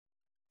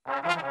Well,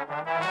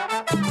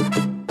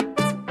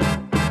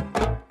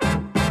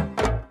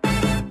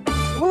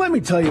 let me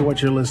tell you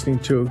what you're listening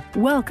to.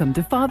 Welcome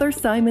to Father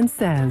Simon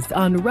Says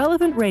on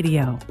Relevant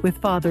Radio with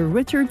Father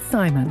Richard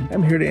Simon.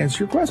 I'm here to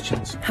answer your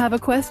questions. Have a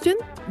question?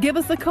 Give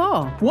us a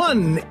call.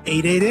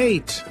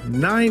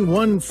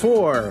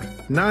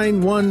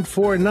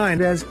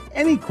 1-888-914-9149. As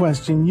any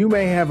question you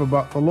may have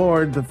about the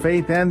Lord, the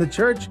faith, and the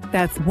church.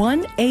 That's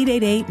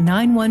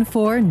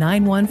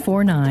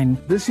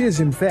 1-888-914-9149. This is,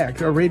 in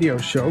fact, a radio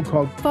show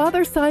called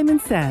Father Simon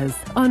Says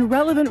on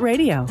Relevant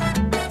Radio.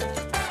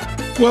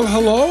 Well,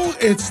 hello.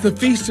 It's the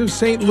Feast of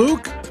St.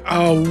 Luke.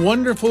 A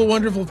wonderful,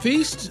 wonderful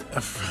feast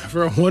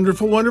for a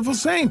wonderful, wonderful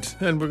saint.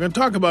 And we're going to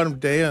talk about him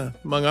today,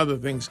 among other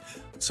things.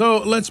 So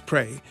let's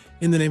pray.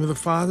 In the name of the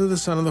Father, the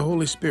Son, and the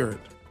Holy Spirit.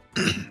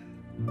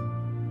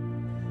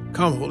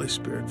 Come, Holy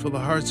Spirit, fill the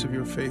hearts of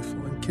your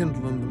faithful and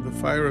kindle in them the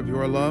fire of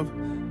your love.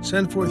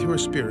 Send forth your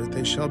Spirit.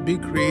 They shall be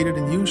created,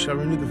 and you shall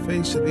renew the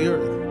face of the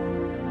earth.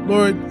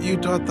 Lord, you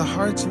taught the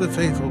hearts of the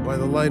faithful by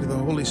the light of the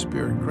Holy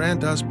Spirit.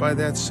 Grant us by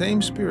that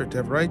same Spirit to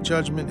have right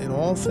judgment in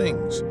all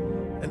things,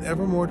 and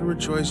evermore to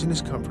rejoice in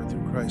his comfort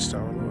through Christ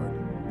our Lord.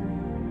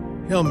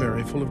 Hail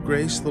Mary, full of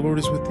grace, the Lord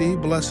is with thee.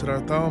 Blessed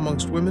art thou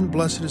amongst women.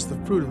 Blessed is the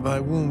fruit of thy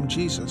womb,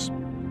 Jesus.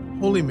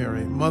 Holy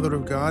Mary, Mother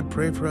of God,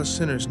 pray for us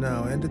sinners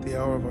now and at the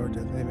hour of our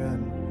death.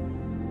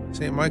 Amen.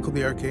 Saint Michael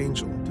the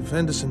Archangel,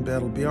 defend us in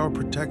battle. Be our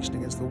protection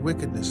against the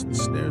wickedness and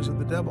snares of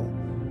the devil.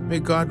 May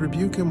God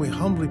rebuke him, we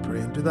humbly pray.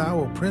 And do thou,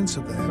 O Prince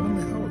of the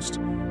heavenly host,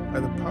 by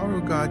the power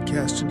of God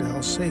cast into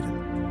hell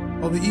Satan,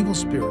 all the evil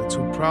spirits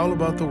who prowl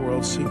about the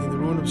world seeking the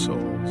ruin of souls.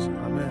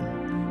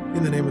 Amen.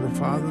 In the name of the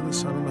Father, the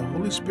Son, and the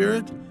Holy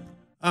Spirit.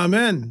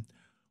 Amen.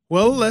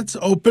 Well, let's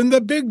open the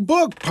big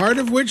book, part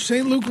of which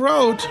St. Luke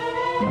wrote.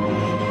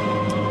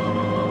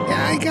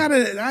 Yeah,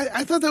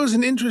 I thought that was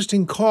an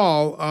interesting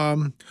call.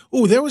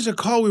 There was a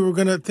call we were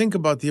going to think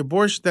about,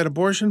 that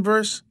abortion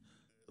verse.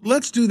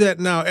 Let's do that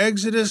now.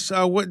 Exodus,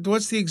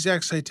 what's the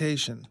exact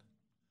citation?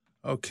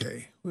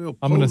 Okay. I'm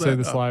going to say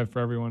this live for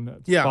everyone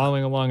that's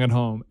following along at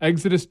home.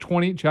 Exodus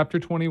 20, chapter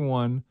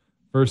 21,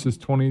 verses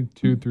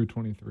 22 through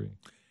 23.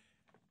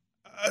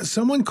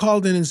 Someone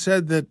called in and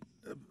said that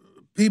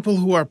people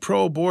who are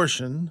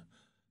pro-abortion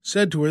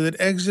said to her that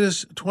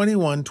Exodus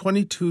 21,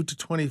 22 to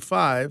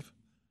 25.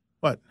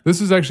 What? This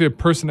is actually a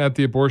person at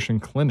the abortion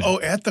clinic. Oh,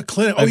 at the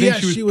clinic. I think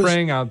she was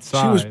praying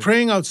outside. She was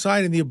praying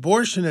outside, and the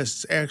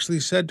abortionists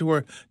actually said to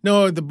her,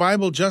 no, the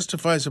Bible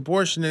justifies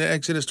abortion in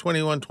Exodus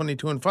 21,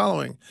 22 and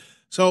following.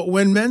 So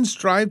when men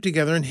strive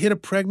together and hit a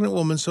pregnant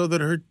woman so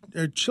that her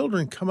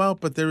children come out,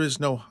 but there is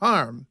no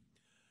harm,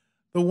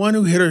 the one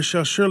who hit her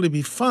shall surely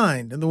be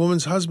fined, and the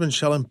woman's husband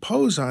shall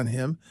impose on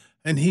him,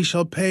 and he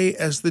shall pay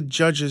as the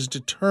judges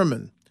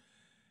determine.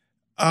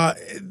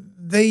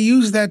 They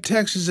use that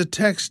text as a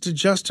text to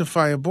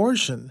justify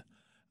abortion.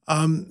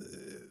 The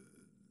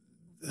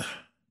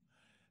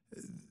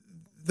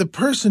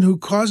person who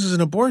causes an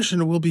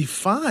abortion will be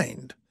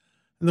fined,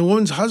 and the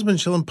woman's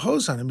husband shall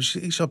impose on him.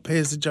 He shall pay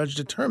as the judge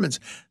determines.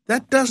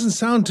 That doesn't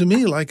sound to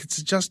me like it's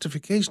a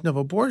justification of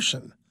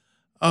abortion.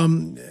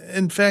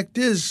 In fact,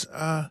 it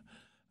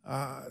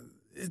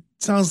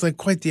sounds like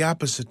quite the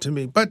opposite to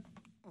me. But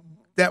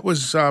that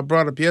was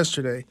brought up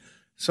yesterday.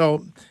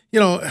 So,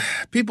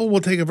 people will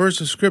take a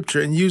verse of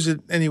Scripture and use it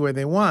any way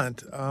they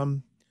want.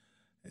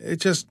 It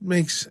just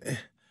makes,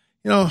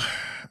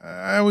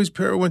 I always,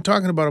 when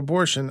talking about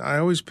abortion, I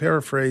always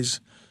paraphrase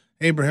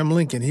Abraham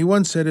Lincoln. He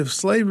once said, if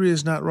slavery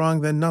is not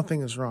wrong, then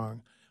nothing is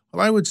wrong.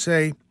 Well, I would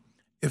say,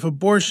 if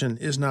abortion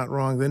is not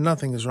wrong, then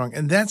nothing is wrong.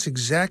 And that's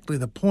exactly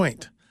the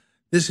point.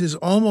 This is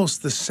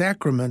almost the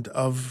sacrament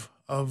of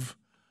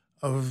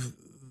the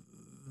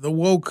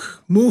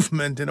woke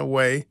movement in a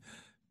way,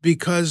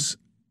 because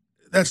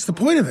that's the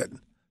point of it.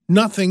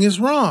 Nothing is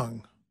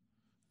wrong.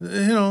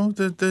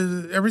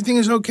 Everything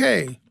is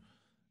okay.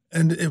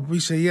 And if we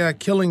say,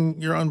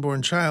 killing your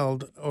unborn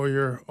child or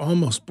your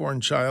almost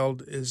born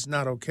child is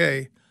not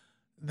okay,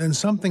 then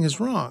something is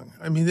wrong.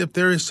 I mean, if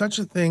there is such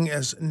a thing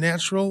as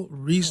natural,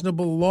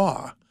 reasonable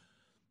law,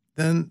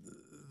 then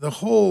the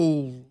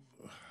whole,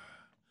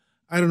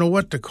 I don't know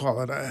what to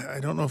call it. I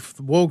don't know if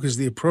woke is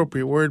the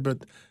appropriate word,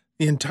 but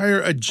the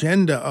entire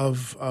agenda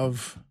of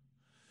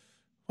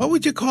what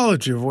would you call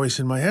it, your voice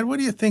in my head? What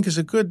do you think is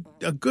a good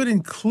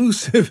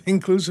inclusive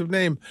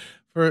name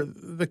for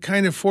the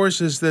kind of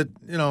forces that,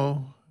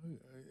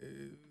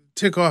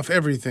 tick off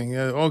everything?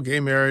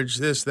 Gay marriage,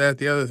 this, that,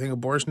 the other thing,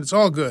 abortion. It's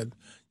all good.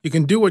 You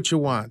can do what you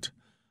want,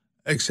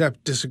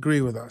 except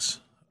disagree with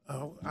us.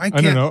 I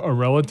don't know, a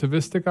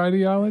relativistic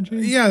ideology?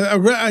 Yeah,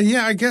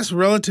 I guess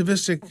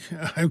relativistic,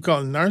 I would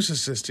call it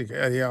narcissistic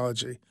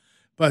ideology.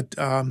 But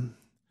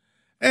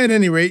at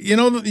any rate, you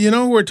know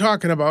who we're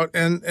talking about,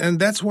 and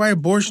that's why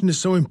abortion is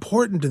so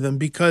important to them,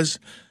 because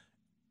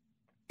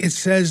it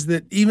says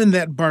that even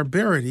that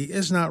barbarity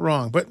is not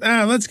wrong. But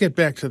let's get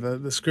back to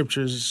the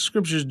scriptures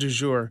du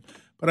jour.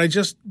 But I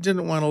just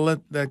didn't want to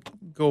let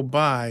that go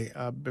by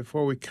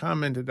before we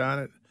commented on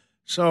it.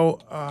 So,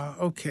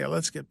 okay,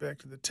 let's get back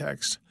to the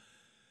text.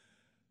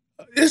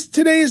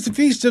 Today is the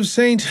feast of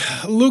St.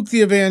 Luke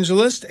the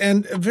Evangelist,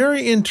 and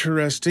very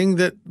interesting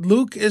that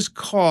Luke is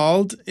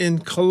called in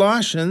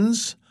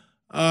Colossians,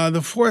 the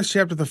 4th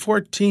chapter, the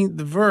 14th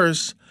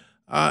verse,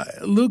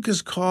 Luke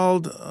is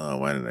called,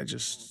 why didn't I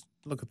just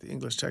look at the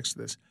English text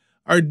of this?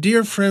 Our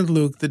dear friend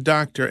Luke, the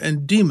doctor,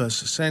 and Demas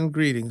send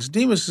greetings.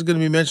 Demas is going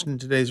to be mentioned in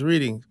today's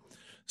reading.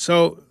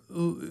 So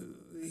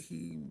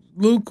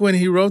Luke, when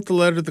he wrote the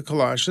letter to the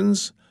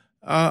Colossians,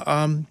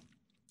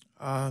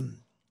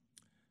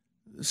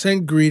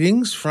 sent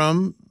greetings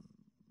from,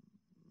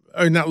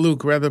 or not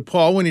Luke, rather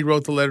Paul, when he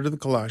wrote the letter to the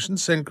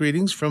Colossians, sent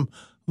greetings from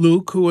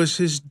Luke, who was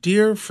his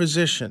dear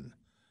physician,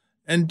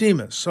 and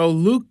Demas. So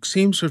Luke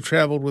seems to have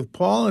traveled with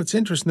Paul. It's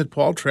interesting that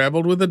Paul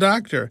traveled with a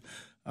doctor.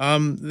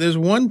 There's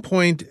one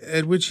point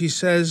at which he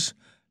says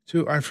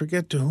to, I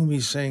forget to whom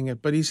he's saying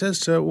it, but he says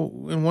to,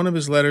 in one of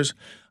his letters,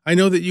 I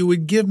know that you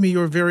would give me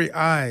your very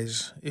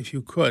eyes if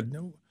you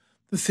could.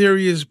 The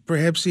theory is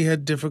perhaps he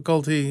had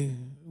difficulty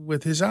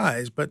with his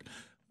eyes, but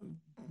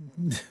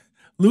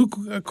Luke,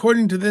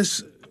 according to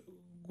this,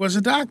 was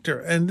a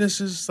doctor, and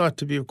this is thought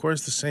to be, of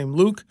course, the same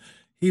Luke.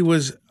 He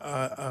was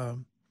a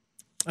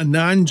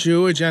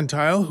non-Jew, a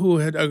Gentile, who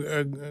had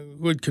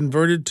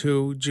converted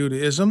to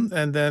Judaism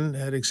and then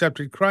had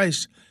accepted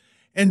Christ.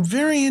 And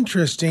very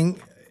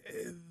interesting,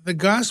 the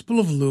Gospel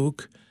of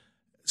Luke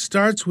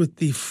starts with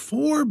the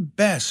four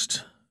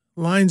best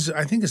lines,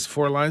 I think it's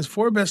 4 lines,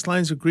 4 best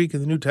lines of Greek in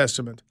the New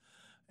Testament.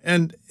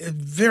 And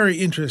very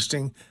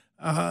interesting.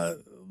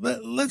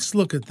 Let's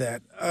look at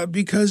that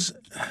because,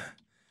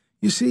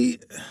 you see,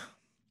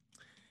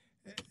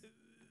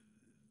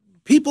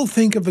 people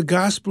think of the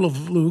Gospel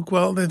of Luke,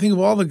 well, they think of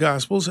all the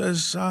Gospels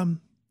as, they're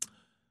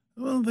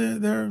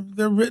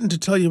written to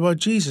tell you about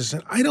Jesus.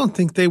 And I don't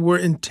think they were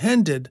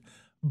intended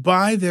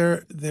by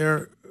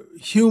their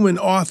human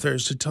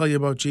authors to tell you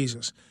about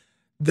Jesus.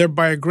 They're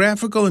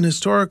biographical and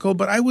historical,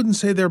 but I wouldn't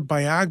say they're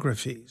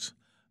biographies.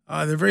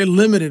 They're very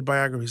limited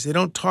biographies. They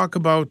don't talk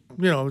about,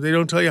 they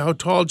don't tell you how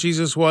tall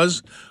Jesus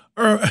was,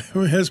 or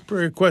as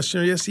per a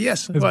question, yes.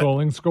 His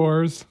bowling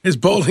scores. His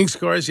bowling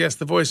scores, yes,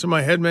 the voice in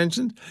my head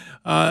mentioned.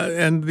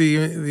 And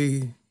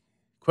the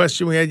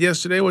question we had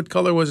yesterday, what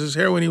color was his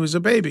hair when he was a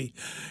baby?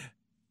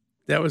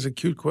 That was a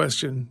cute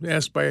question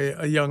asked by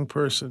a young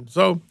person.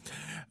 So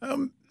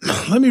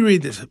let me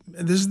read this.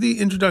 This is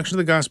the introduction to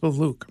the Gospel of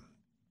Luke.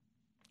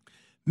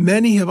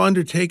 Many have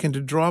undertaken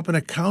to draw up an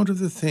account of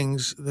the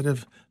things that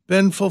have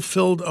been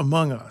fulfilled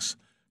among us,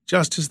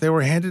 just as they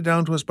were handed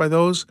down to us by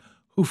those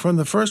who from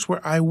the first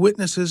were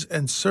eyewitnesses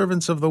and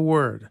servants of the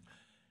word.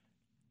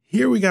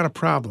 Here we got a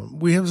problem.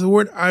 We have the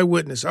word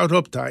eyewitness,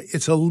 autoptai.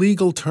 It's a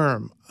legal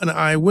term, an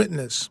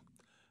eyewitness.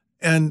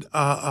 And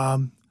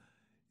the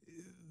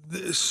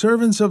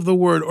servants of the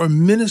word or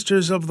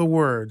ministers of the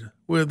word,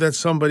 where that's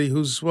somebody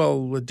who's,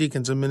 a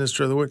deacon's a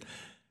minister of the word.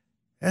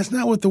 That's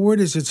not what the word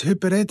is. It's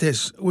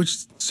hyperetes,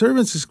 which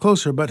servants is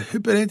closer, but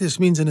hyperetes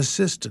means an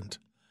assistant.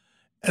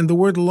 And the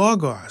word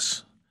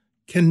logos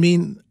can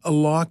mean a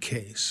law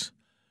case.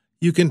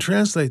 You can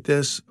translate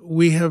this.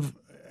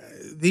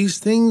 These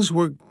things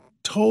were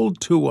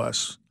told to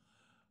us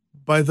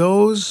by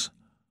those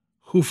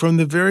who from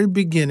the very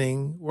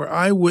beginning were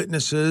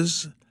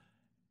eyewitnesses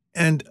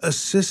and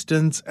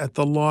assistants at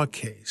the law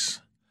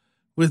case.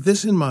 With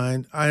this in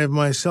mind, I have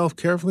myself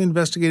carefully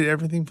investigated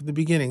everything from the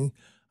beginning.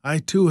 I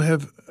too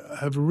have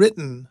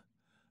written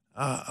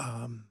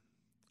an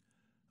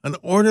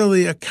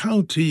orderly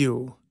account to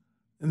you,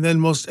 and then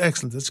most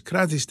excellent. It's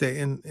kratiste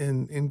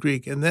in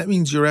Greek, and that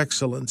means Your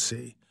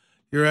Excellency.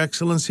 Your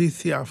Excellency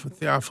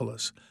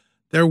Theophilus.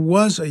 There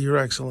was a Your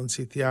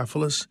Excellency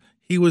Theophilus.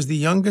 He was the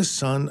youngest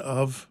son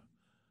of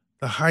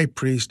the high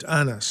priest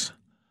Annas.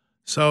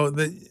 So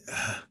that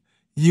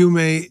you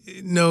may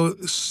know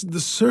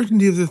the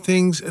certainty of the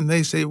things, and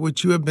they say,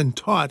 which you have been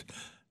taught.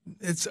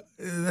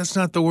 That's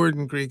not the word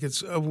in Greek.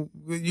 It's of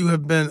which you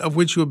have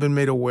been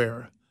made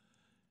aware.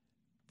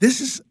 This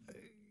is,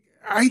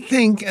 I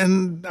think,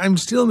 and I'm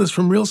stealing this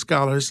from real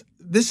scholars,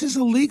 this is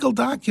a legal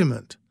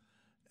document.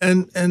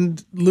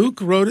 And Luke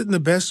wrote it in the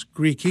best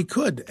Greek he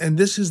could. And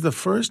this is the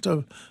first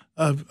of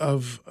a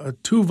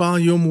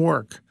 2-volume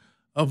work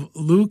of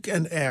Luke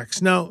and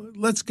Acts. Now,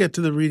 let's get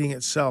to the reading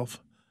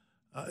itself.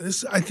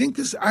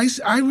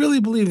 I really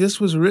believe this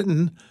was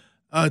written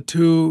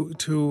to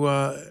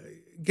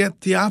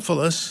get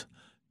Theophilus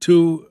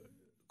to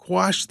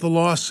quash the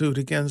lawsuit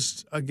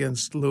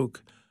against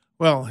Luke.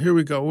 Well, here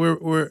we go.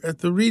 We're at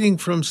the reading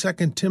from 2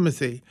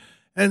 Timothy,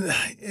 and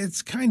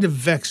it's kind of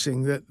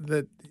vexing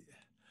that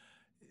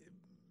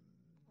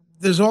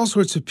there's all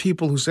sorts of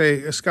people who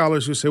say,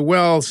 scholars who say,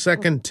 well,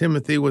 2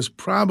 Timothy was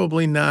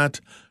probably not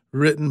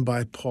written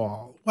by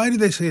Paul. Why do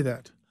they say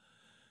that?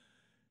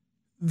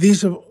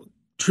 These have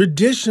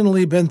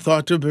traditionally been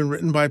thought to have been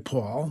written by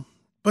Paul,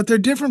 but they're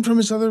different from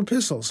his other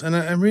epistles. And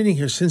I'm reading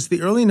here, since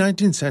the early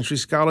 19th century,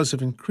 scholars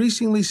have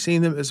increasingly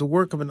seen them as a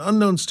work of an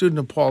unknown student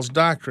of Paul's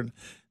doctrine.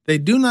 They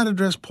do not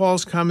address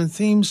Paul's common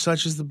themes,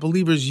 such as the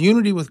believer's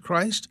unity with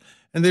Christ,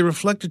 and they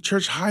reflect a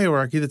church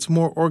hierarchy that's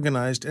more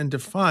organized and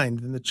defined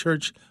than the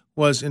church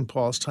was in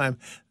Paul's time.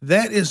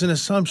 That is an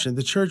assumption.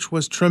 The church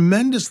was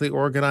tremendously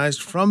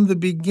organized from the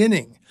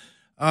beginning.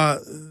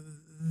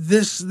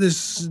 This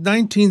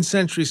 19th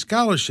century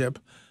scholarship,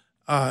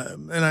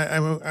 and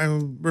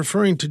I'm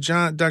referring to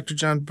Dr.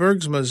 John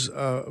Bergsma's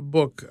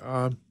book,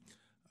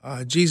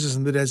 Jesus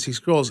and the Dead Sea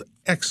Scrolls.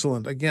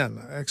 Excellent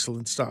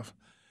stuff.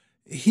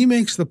 He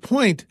makes the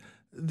point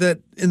that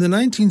in the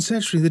 19th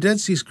century, the Dead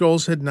Sea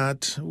Scrolls had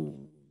not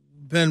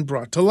been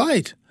brought to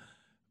light,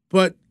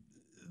 but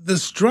the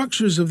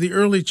structures of the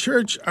early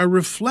church are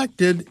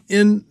reflected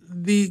in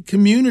the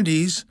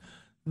communities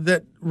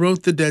that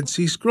wrote the Dead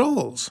Sea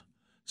Scrolls.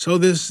 So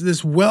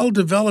this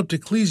well-developed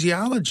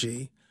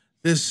ecclesiology,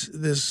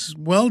 this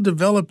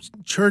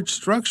well-developed church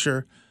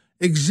structure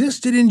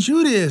existed in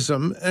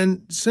Judaism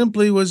and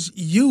simply was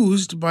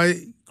used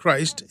by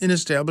Christ in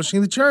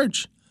establishing the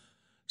church.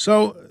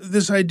 So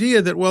this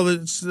idea that, well,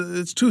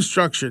 it's too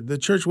structured. The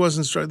church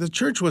wasn't structured. The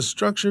church was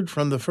structured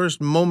from the first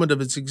moment of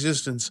its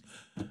existence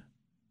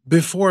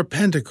before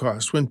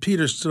Pentecost, when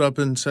Peter stood up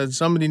and said,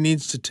 somebody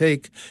needs to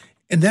take,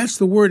 and that's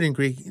the word in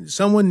Greek,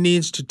 someone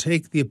needs to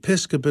take the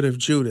episcopate of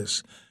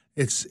Judas.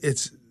 They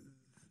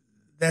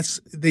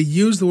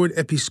use the word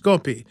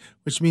episkopi,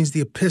 which means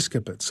the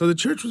episcopate. So the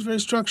church was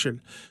very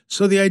structured.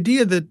 So the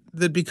idea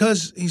that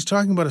because he's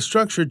talking about a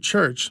structured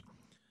church,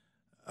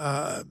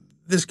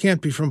 this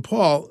can't be from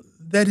Paul,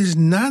 that is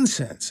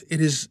nonsense. It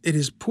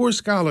is poor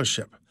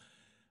scholarship.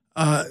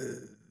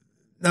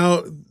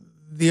 Now,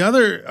 the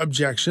other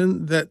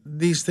objection that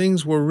these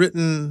things were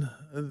written,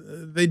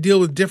 they deal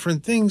with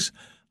different things.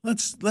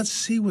 Let's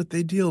see what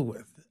they deal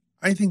with.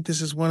 I think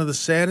this is one of the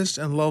saddest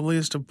and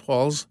loveliest of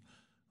Paul's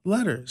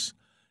letters.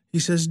 He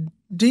says,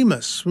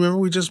 Demas. Remember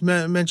we just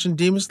mentioned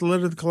Demas, the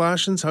letter of the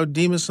Colossians, how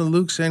Demas and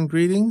Luke send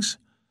greetings?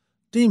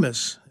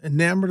 Demas,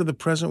 enamored of the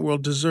present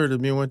world, deserted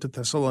me and went to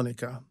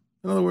Thessalonica.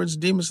 In other words,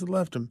 Demas had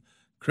left him.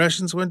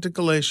 Crescens went to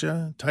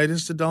Galatia,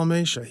 Titus to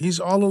Dalmatia. He's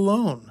all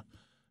alone,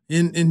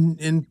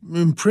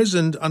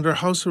 imprisoned under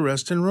house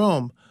arrest in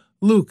Rome.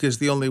 Luke is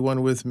the only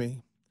one with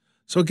me.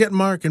 So get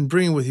Mark and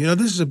bring him with you. Now,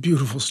 this is a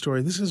beautiful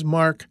story. This is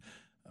Mark,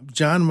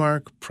 John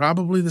Mark,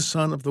 probably the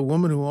son of the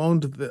woman who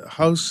owned the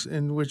house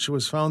in which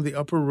was found the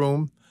upper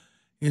room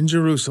in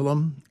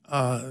Jerusalem.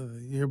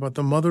 You hear about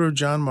the mother of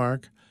John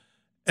Mark.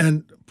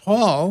 And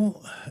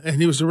Paul, and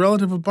he was a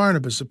relative of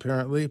Barnabas,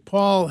 apparently.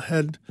 Paul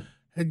had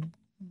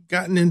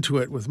gotten into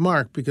it with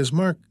Mark because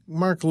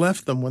Mark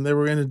left them when they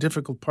were in a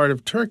difficult part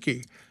of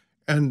Turkey.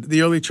 And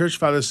the early church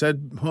fathers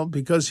said, well,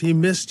 because he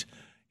missed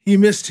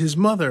his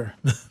mother.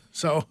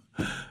 So,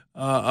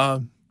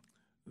 Paul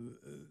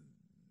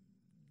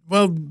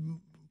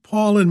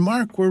and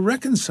Mark were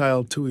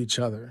reconciled to each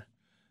other.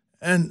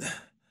 And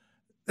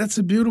that's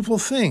a beautiful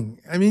thing.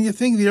 I mean, you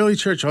think the early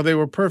church, they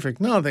were perfect.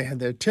 No, they had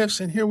their tiffs,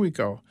 and here we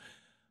go.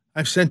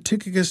 I've sent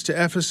Tychicus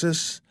to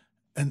Ephesus,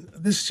 and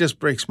this just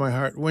breaks my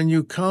heart. When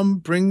you come,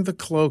 bring the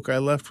cloak I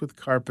left with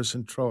Carpus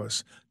and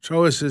Troas.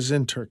 Troas is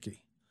in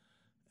Turkey,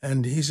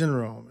 and he's in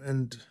Rome.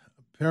 And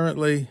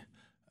apparently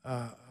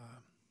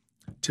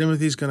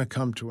Timothy's going to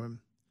come to him.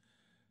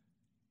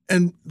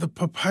 And the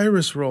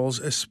papyrus rolls,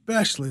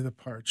 especially the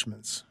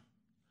parchments.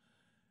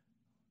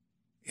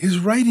 His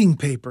writing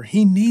paper,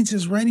 he needs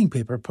his writing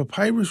paper.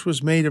 Papyrus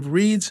was made of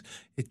reeds.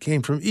 It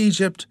came from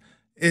Egypt.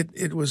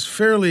 It was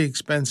fairly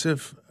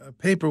expensive.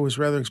 Paper was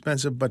rather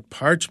expensive, but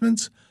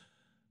parchments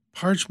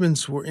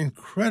were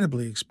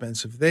incredibly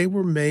expensive. They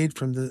were made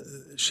from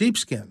the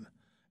sheepskin.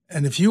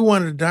 And if you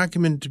wanted a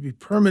document to be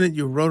permanent,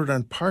 you wrote it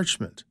on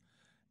parchment.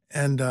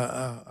 And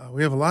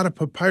we have a lot of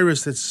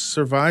papyrus that's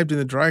survived in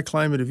the dry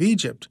climate of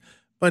Egypt,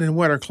 but in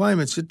wetter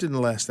climates, it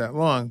didn't last that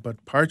long.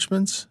 But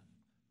parchments,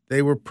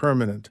 they were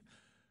permanent.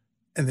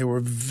 And they were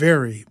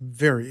very,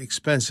 very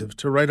expensive.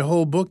 To write a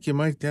whole book, you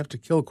might have to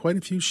kill quite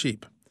a few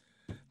sheep.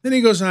 Then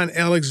he goes on,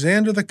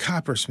 Alexander the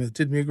coppersmith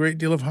did me a great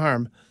deal of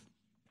harm.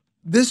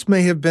 This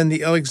may have been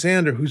the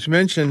Alexander who's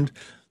mentioned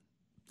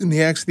in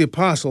the Acts of the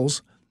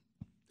Apostles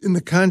in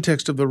the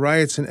context of the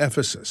riots in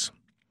Ephesus.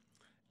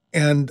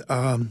 And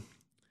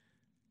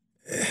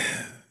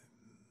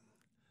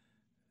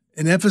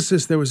in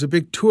Ephesus, there was a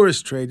big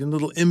tourist trade in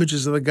little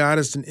images of the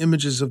goddess and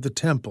images of the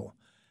temple.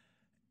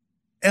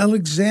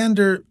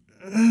 Alexander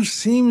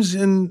seems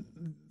in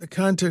the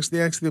context of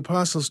the Acts of the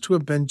Apostles to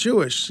have been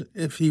Jewish.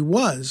 If he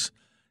was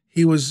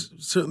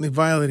certainly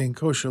violating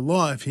kosher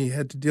law if he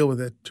had to deal with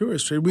that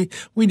tourist trade.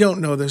 We don't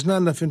know. There's not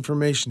enough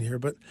information here.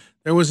 But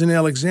there was an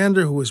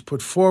Alexander who was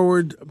put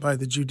forward by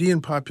the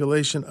Judean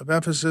population of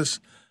Ephesus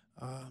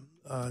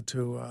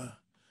to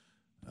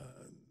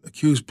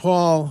accuse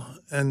Paul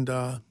and,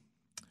 did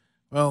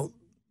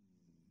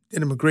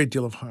him a great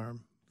deal of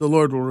harm. The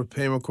Lord will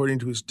repay him according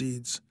to his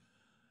deeds.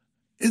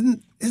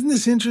 Isn't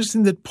this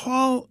interesting that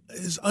Paul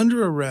is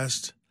under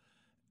arrest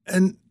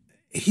and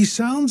he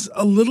sounds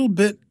a little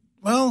bit,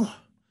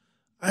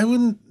 I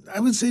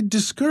would say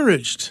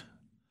discouraged.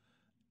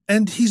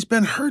 And he's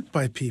been hurt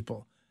by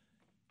people.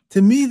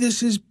 To me,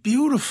 this is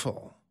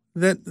beautiful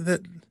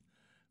that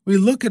we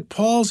look at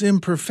Paul's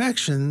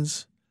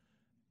imperfections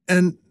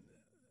and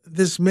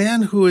this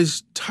man who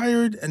is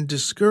tired and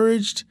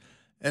discouraged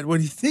at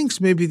what he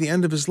thinks may be the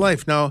end of his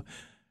life. Now,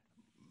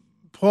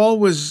 Paul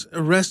was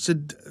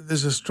arrested.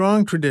 There's a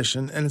strong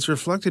tradition, and it's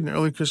reflected in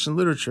early Christian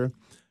literature.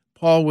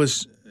 Paul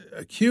was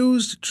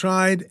accused,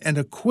 tried, and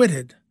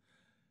acquitted.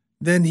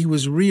 Then he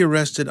was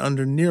rearrested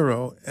under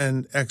Nero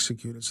and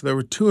executed. So there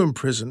were 2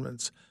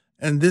 imprisonments,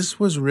 and this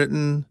was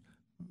written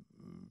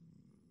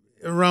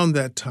around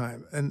that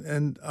time.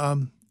 And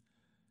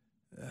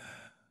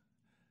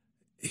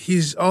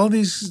he's all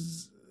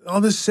this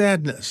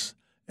sadness.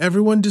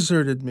 Everyone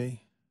deserted me.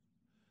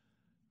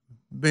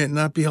 May it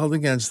not be held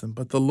against them,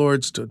 but the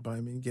Lord stood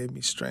by me and gave me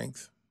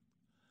strength,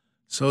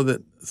 so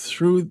that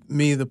through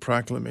me the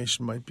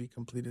proclamation might be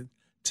completed.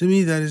 To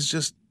me, that is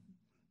just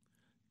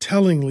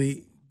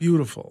tellingly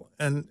beautiful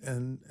and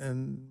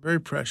very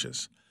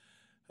precious.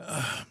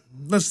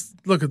 Let's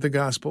look at the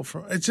gospel.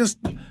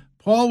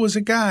 Paul was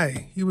a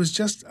guy. He was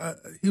just a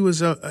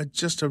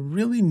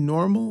really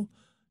normal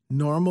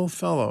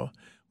fellow.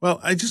 Well,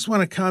 I just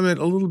want to comment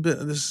a little bit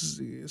on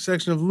this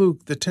section of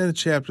Luke, the 10th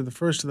chapter, the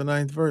 1st to the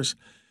 9th verse.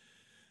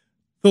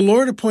 The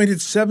Lord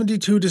appointed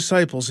 72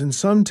 disciples. In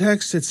some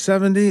texts, it's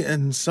 70,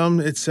 and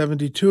some it's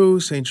 72.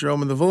 St.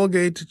 Jerome in the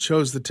Vulgate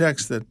chose the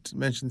text that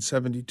mentioned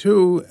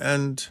 72,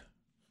 and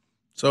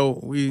so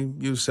we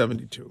use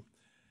 72.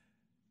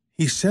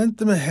 He sent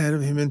them ahead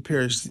of him in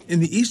pairs. In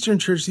the Eastern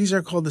Church, these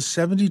are called the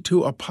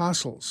 72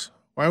 apostles.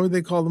 Why would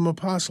they call them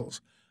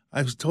apostles?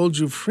 I've told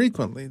you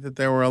frequently that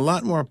there were a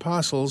lot more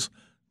apostles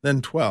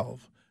than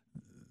 12.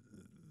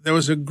 There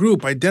was a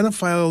group,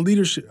 identifiable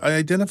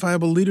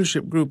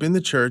leadership group in the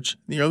church,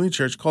 the early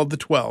church, called the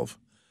 12,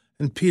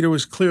 and Peter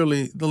was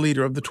clearly the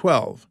leader of the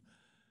 12.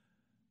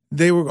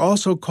 They were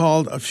also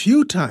called a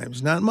few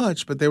times, not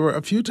much, but they were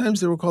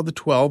called the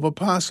 12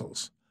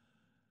 apostles.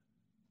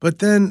 But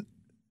then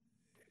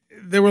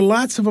there were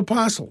lots of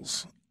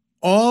apostles.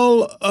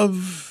 All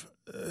of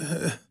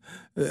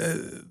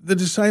the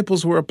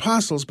disciples were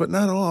apostles, but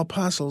not all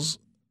apostles,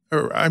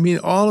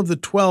 all of the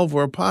 12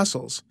 were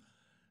apostles.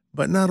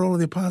 But not all of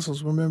the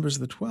apostles were members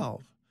of the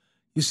 12.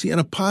 You see, an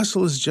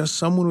apostle is just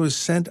someone who is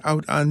sent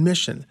out on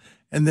mission.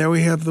 And there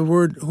we have the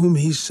word whom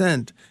he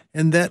sent.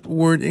 And that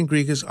word in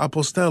Greek is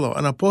apostello.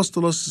 An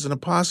apostolos is an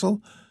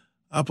apostle.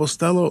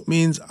 Apostello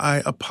means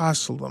I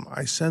apostle them.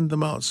 I send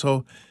them out.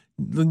 So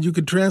you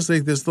could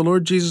translate this. The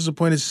Lord Jesus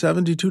appointed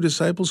 72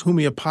 disciples whom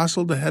he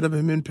apostled ahead of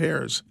him in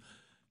pairs.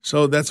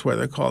 So that's why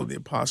they're called the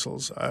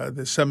apostles,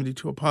 the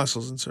 72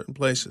 apostles in certain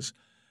places.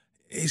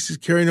 He says,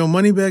 carry no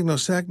money bag, no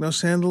sack, no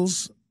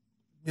sandals.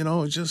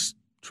 Just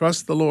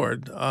trust the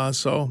Lord.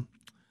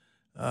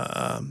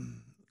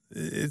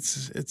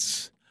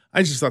 It's.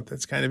 I just thought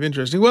that's kind of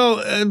interesting.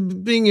 Well,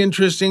 being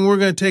interesting, we're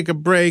going to take a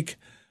break.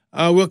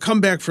 We'll come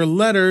back for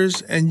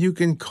letters, and you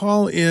can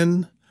call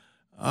in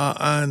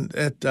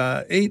at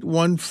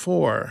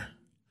 814.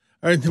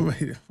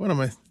 Wait, what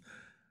am I?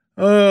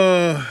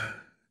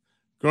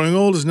 Growing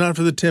old is not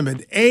for the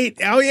timid.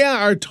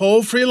 Our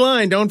toll-free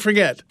line. Don't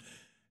forget.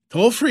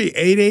 Toll-free,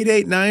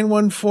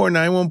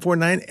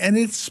 888-914-9149, and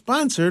it's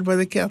sponsored by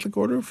the Catholic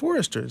Order of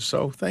Foresters.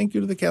 So thank you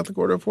to the Catholic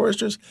Order of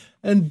Foresters,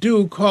 and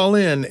do call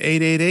in,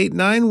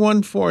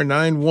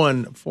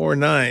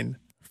 888-914-9149.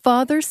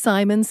 Father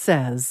Simon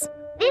Says.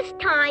 This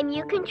time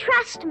you can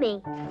trust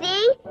me.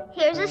 See?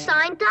 Here's a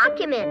signed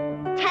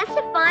document,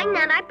 testifying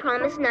that I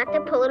promise not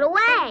to pull it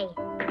away.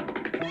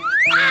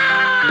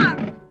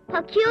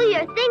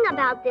 Peculiar thing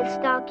about this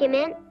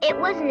document, it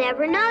was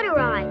never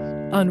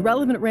notarized. On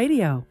Relevant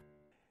Radio.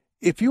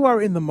 If you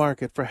are in the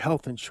market for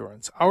health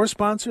insurance, our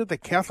sponsor, the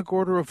Catholic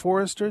Order of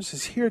Foresters,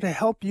 is here to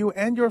help you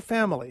and your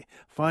family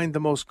find the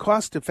most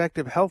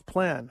cost-effective health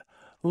plan.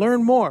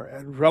 Learn more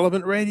at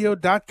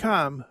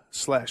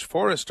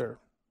relevantradio.com/Forester.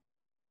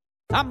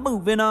 I'm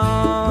moving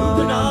on,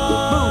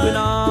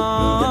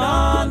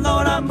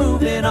 Lord, I'm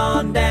moving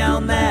on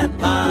down that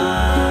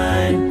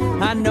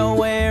line. I know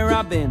where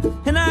I've been,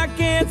 and I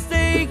can't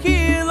stay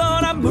here,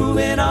 Lord, I'm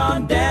moving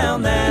on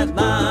down that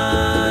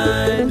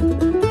line.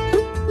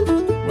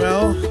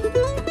 Well,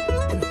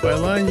 if by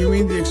line you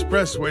mean the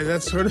expressway,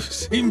 that sort of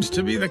seems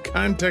to be the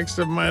context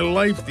of my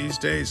life these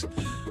days.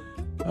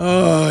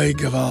 Oh,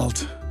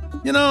 Gewalt.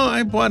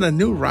 I bought a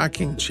new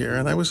rocking chair,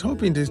 and I was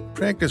hoping to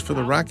practice for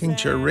the rocking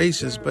chair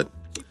races, but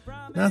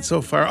not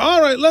so far.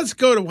 All right, let's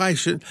go to why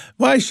should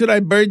I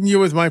burden you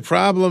with my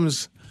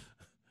problems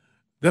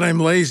that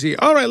I'm lazy?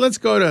 All right, let's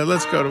go to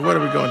what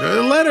are we going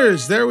to?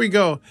 Letters. There we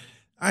go.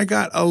 I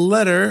got a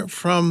letter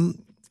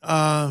from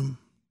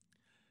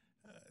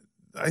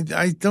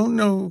I don't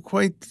know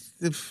quite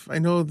if I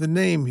know the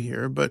name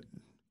here, but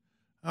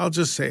I'll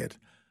just say it.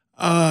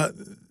 Of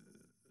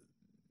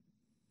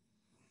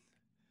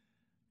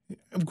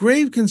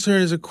grave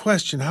concern is a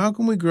question: how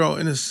can we grow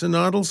in a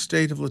synodal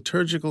state of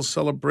liturgical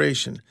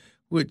celebration,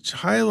 which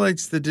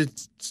highlights the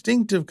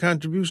distinctive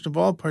contribution of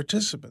all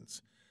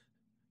participants,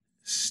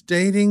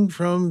 stating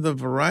from the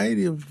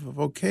variety of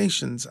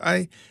vocations?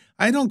 I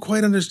don't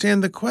quite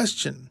understand the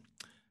question.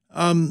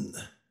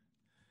 That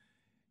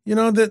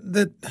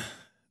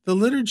the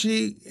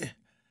liturgy,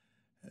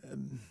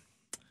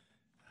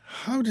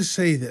 how to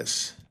say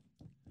this?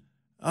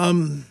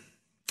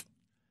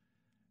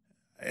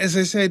 as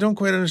I say, I don't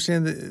quite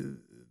understand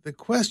the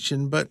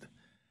question, but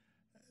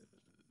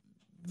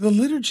the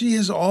liturgy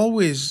has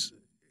always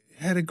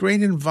had a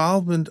great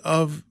involvement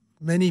of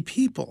many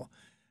people.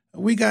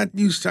 We got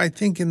used to, I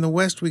think in the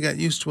West, we got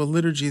used to a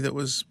liturgy that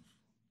was,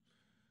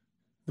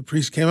 the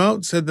priest came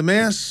out, said the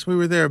Mass, we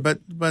were there.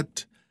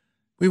 But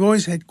we've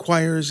always had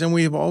choirs, and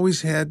we've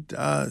always had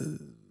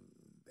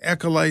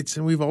acolytes,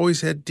 and we've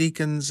always had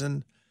deacons,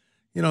 and,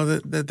 you know,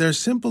 that there are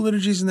simple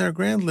liturgies and there are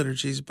grand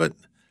liturgies, but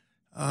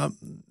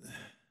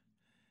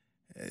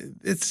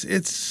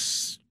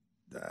it's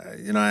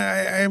you know,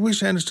 I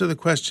wish I understood the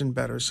question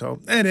better. So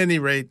at any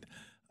rate,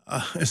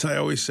 as I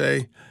always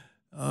say,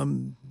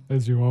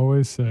 as you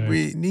always say,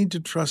 we need to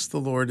trust the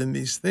Lord in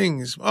these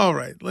things. All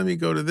right, let me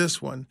go to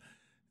this one.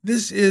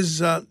 This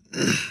is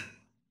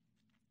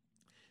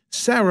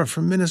Sarah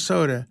from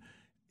Minnesota.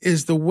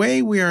 Is the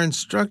way we are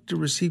instructed to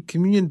receive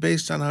communion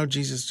based on how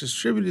Jesus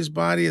distributed his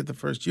body at the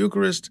first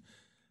Eucharist?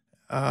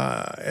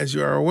 As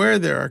you are aware,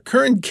 there are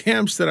current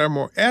camps that are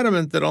more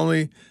adamant that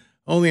only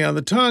on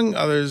the tongue,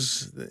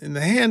 others in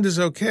the hand is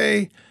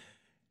okay.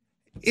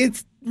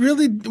 It's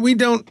really, we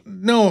don't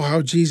know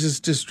how Jesus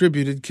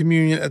distributed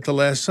communion at the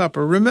Last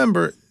Supper.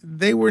 Remember,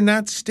 they were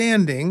not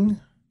standing.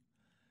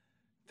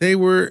 They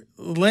were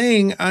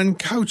laying on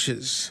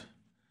couches.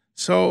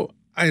 So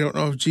I don't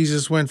know if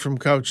Jesus went from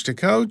couch to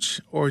couch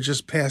or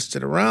just passed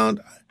it around.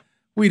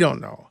 We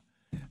don't know.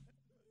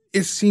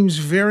 It seems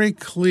very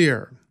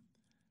clear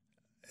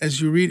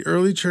as you read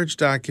early church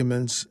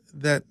documents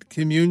that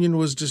communion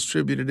was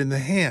distributed in the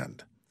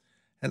hand.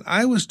 And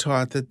I was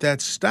taught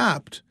that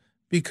stopped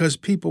because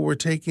people were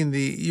taking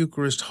the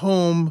Eucharist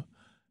home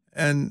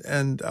and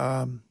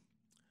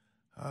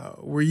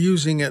were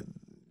using it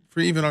for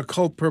even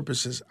occult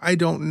purposes. I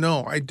don't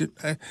know. I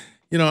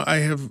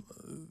have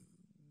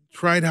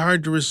tried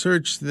hard to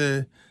research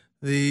the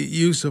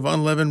use of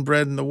unleavened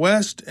bread in the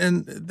West,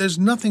 and there's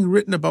nothing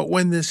written about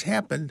when this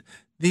happened.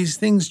 These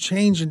things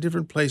change in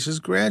different places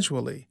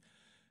gradually.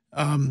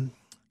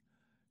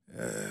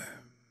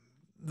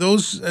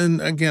 Those,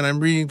 and again, I'm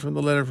reading from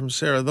the letter from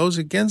Sarah, those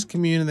against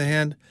communion in the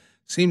hand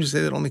seem to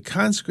say that only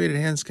consecrated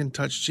hands can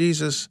touch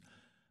Jesus.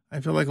 I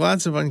feel like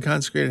lots of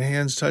unconsecrated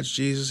hands touch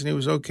Jesus, and he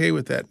was okay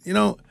with that. You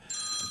know,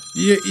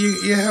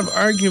 you have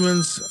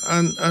arguments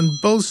on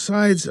both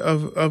sides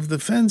of the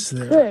fence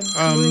there.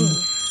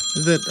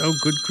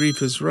 Good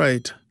grief is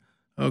right.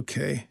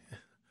 Okay.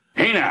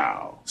 Hey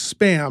now.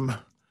 Spam.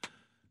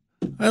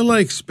 I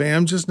like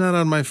spam, just not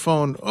on my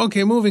phone.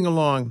 Okay, moving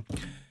along.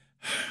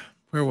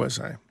 Where was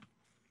I?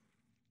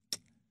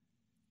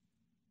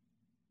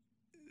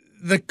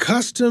 The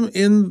custom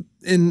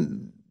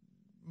in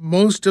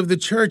most of the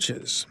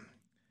churches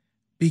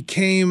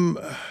became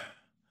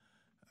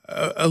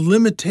a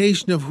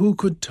limitation of who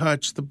could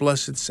touch the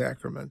Blessed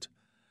Sacrament.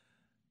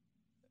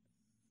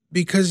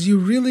 Because you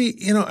really,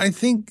 I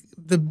think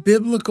the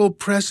biblical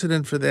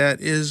precedent for that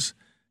is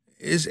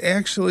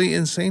actually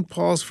in St.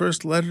 Paul's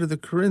first letter to the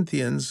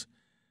Corinthians.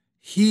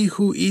 He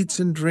who eats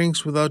and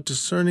drinks without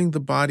discerning the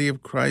body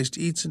of Christ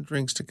eats and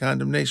drinks to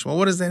condemnation. Well,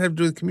 what does that have to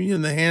do with communion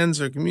in the hands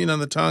or communion on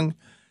the tongue?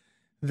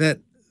 That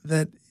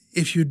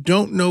if you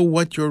don't know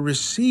what you're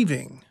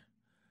receiving,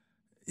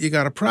 you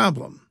got a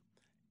problem.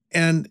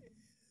 And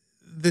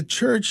the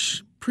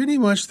church pretty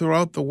much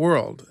throughout the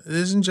world, it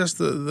isn't just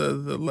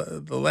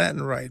the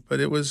Latin rite, but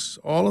it was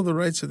all of the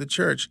rites of the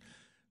church,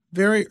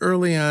 very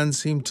early on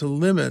seemed to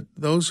limit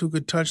those who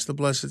could touch the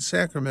Blessed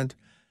Sacrament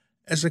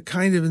as a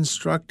kind of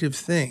instructive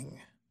thing.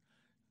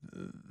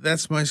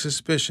 That's my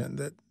suspicion,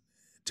 that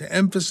to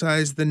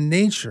emphasize the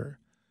nature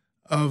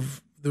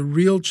of the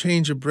real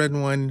change of bread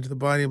and wine into the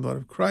body and blood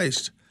of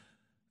Christ,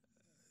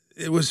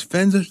 it was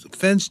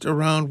fenced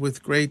around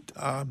with great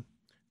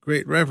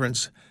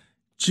reverence.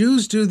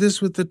 Jews do this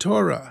with the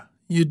Torah.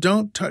 You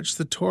don't touch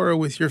the Torah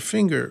with your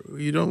finger.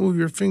 You don't move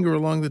your finger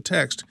along the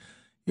text.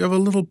 You have a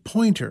little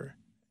pointer,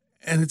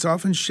 and it's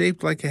often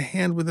shaped like a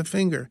hand with a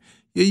finger.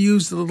 You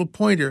use the little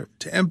pointer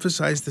to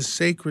emphasize the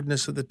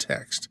sacredness of the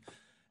text.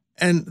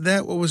 And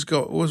that was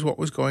what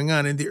was going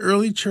on. In the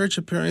early church,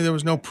 apparently there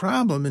was no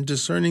problem in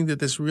discerning that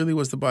this really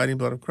was the body and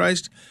blood of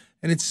Christ,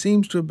 and it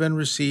seems to have been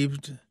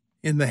received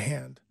in the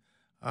hand.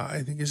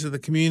 I think this is the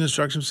communion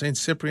instruction of St.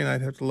 Cyprian.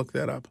 I'd have to look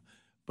that up.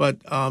 But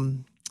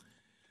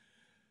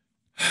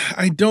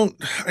I don't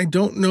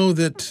know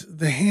that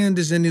the hand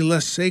is any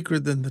less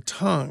sacred than the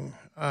tongue.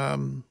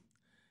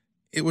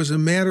 It was a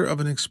matter of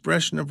an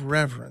expression of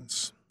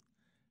reverence.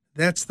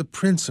 That's the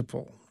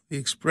principle, the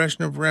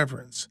expression of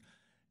reverence.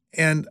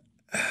 And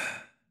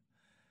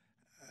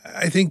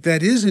I think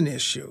that is an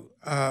issue.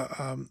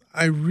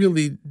 I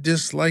really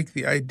dislike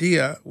the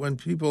idea when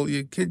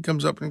your kid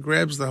comes up and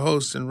grabs the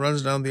host and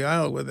runs down the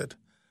aisle with it.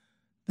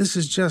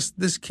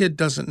 This kid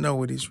doesn't know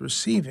what he's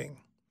receiving.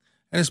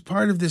 And as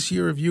part of this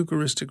year of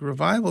Eucharistic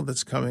revival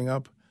that's coming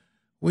up,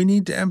 we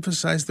need to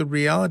emphasize the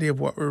reality of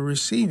what we're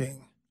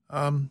receiving.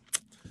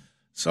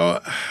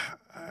 So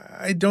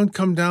I don't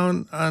come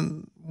down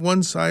on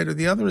one side or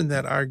the other in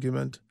that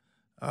argument,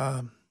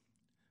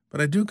 but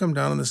I do come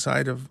down on the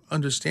side of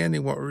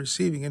understanding what we're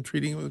receiving and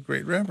treating it with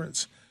great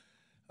reverence.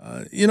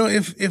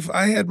 If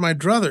I had my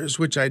druthers,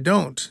 which I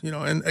don't,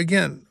 and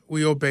again,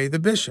 we obey the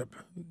bishop.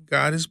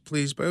 God is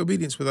pleased by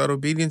obedience. Without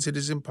obedience, it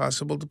is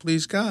impossible to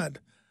please God.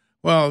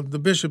 Well, the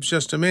bishop's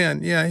just a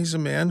man. Yeah, he's a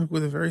man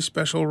with a very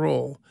special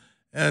role.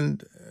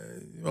 And,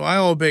 I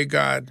obey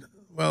God.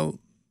 Well,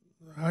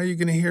 how are you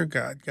going to hear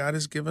God? God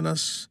has given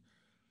us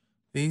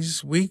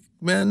these weak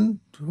men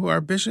who are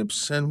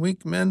bishops and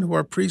weak men who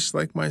are priests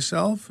like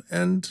myself,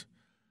 and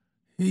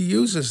he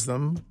uses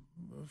them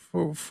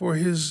for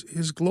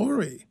his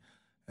glory.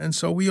 And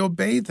so we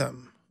obey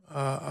them.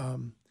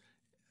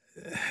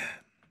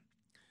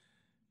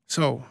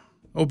 So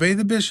obey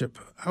the bishop.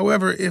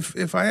 However,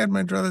 if I had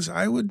my druthers,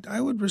 I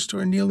would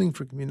restore kneeling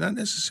for communion, not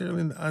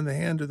necessarily on the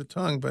hand or the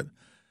tongue, but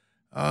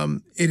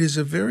it is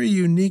a very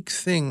unique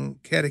thing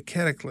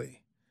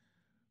catechetically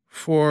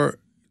for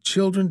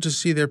children to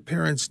see their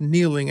parents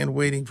kneeling and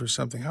waiting for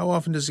something. How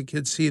often does a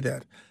kid see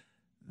that?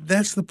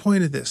 That's the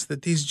point of this,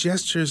 that these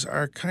gestures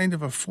are kind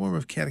of a form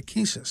of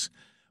catechesis.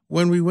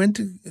 When we went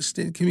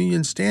to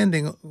communion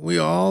standing, we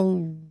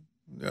all,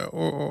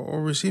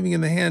 or receiving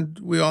in the hand,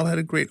 we all had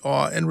a great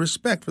awe and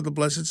respect for the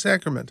Blessed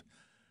Sacrament.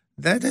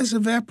 That has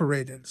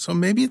evaporated. So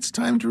maybe it's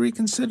time to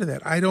reconsider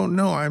that. I don't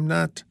know. I'm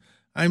not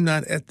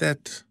at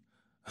that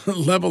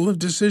level of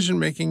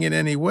decision-making in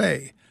any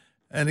way.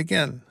 And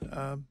again,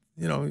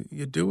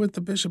 you do what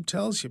the bishop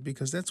tells you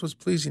because that's what's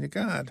pleasing to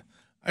God.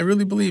 I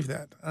really believe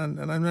that, and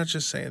I'm not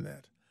just saying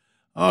that.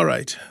 All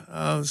right.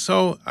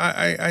 So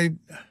I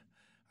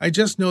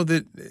just know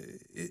that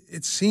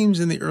it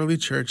seems in the early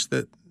church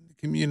that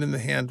communion in the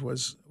hand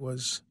was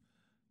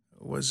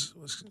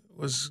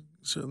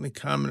certainly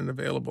common and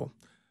available.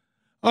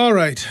 All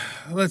right.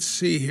 Let's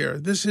see here.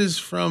 This is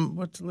from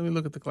what? Let me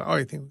look at the clock. Oh,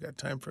 I think we've got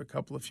time for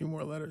a few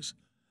more letters.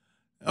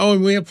 Oh,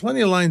 and we have plenty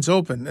of lines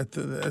open at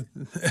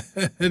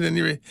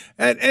any rate.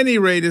 At any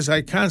rate, as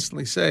I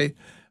constantly say,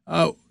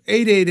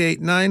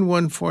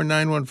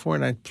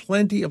 888-914-9149.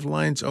 Plenty of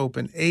lines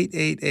open.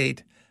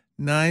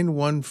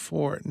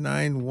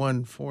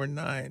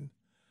 888-914-9149.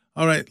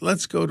 All right,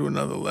 let's go to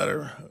another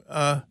letter.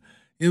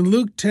 In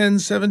Luke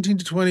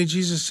 10:17-20,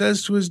 Jesus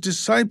says to his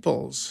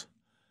disciples,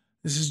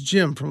 this is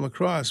Jim from La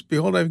Crosse,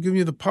 "Behold, I've given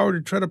you the power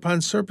to tread upon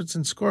serpents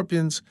and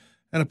scorpions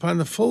and upon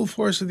the full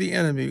force of the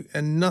enemy,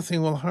 and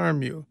nothing will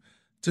harm you."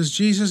 Does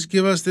Jesus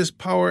give us this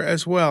power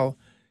as well?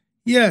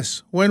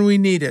 Yes, when we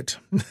need it.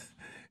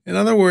 In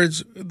other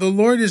words, the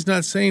Lord is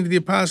not saying to the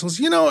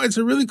apostles, it's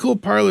a really cool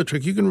parlor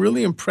trick. You can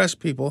really impress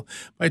people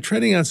by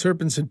treading on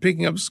serpents and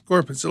picking up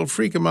scorpions. It'll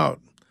freak them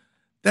out.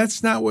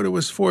 That's not what it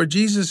was for.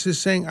 Jesus is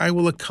saying, I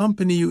will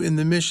accompany you in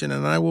the mission,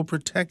 and I will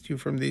protect you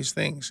from these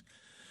things.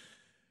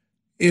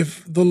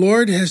 If the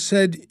Lord has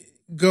said,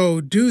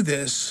 go do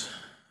this,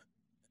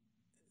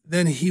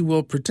 then he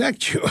will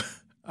protect you.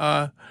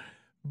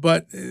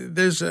 But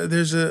there's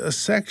a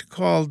sect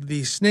called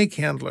the Snake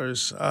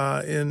Handlers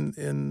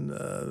in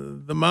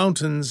the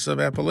mountains of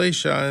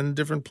Appalachia and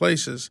different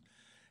places,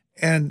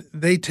 and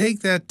they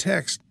take that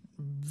text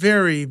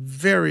very,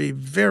 very,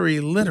 very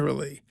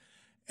literally.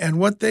 And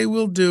what they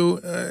will do,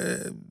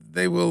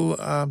 they will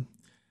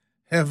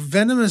have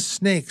venomous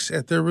snakes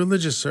at their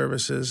religious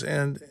services,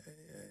 and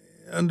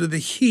under the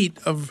heat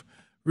of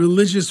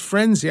religious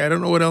frenzy, I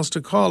don't know what else to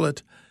call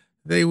it,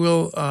 they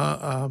will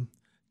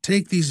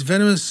take these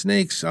venomous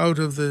snakes out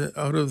of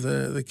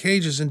the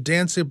cages and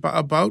dance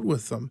about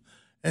with them.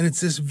 And it's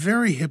this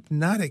very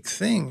hypnotic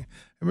thing.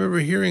 I remember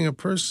hearing a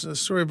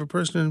story of a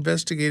person who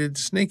investigated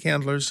snake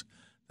handlers,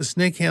 the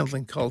snake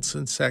handling cults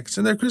and sects,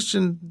 and they're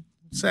Christian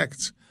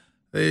sects.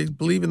 They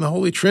believe in the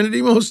Holy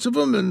Trinity, most of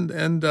them,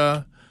 and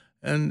our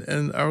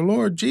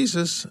Lord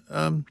Jesus,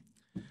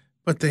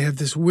 but they have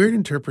this weird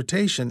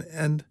interpretation.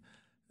 And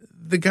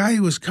the guy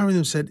who was covering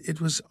them said it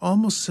was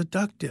almost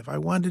seductive. I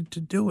wanted to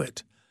do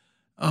it.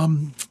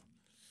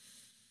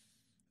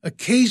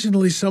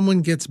 Occasionally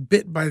someone gets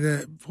bit by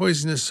the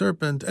poisonous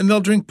serpent, and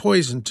they'll drink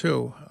poison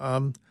too.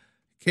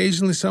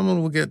 Occasionally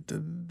someone will get,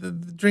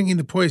 drinking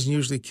the poison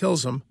usually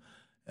kills them,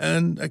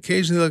 and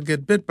occasionally they'll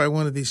get bit by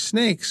one of these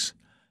snakes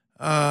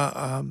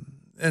and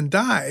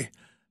die.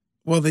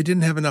 Well, they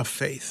didn't have enough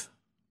faith.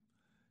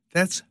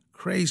 That's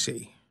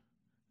crazy.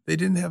 They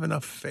didn't have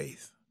enough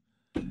faith.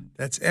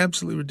 That's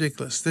absolutely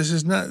ridiculous. This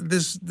is not,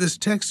 this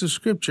text of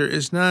Scripture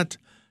is not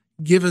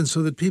given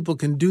so that people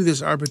can do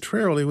this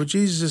arbitrarily. What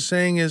Jesus is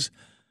saying is,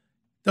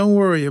 don't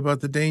worry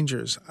about the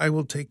dangers. I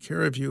will take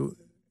care of you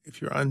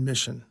if you're on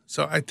mission.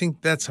 So I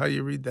think that's how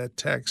you read that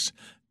text.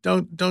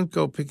 Don't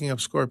go picking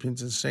up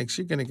scorpions and snakes.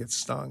 You're going to get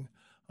stung.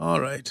 All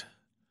right,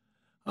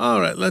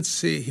 let's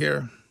see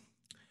here.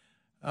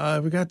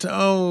 We got to,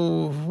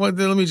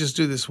 let me just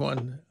do this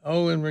one.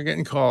 And we're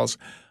getting calls.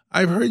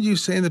 I've heard you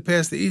say in the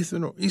past the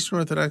Eastern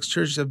Orthodox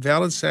churches have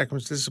valid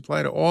sacraments. Does this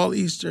apply to all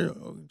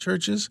Eastern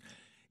churches?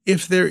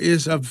 If there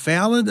is a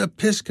valid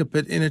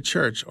episcopate in a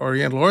church,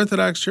 Oriental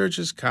Orthodox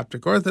churches,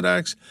 Coptic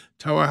Orthodox,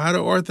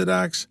 Tewahedo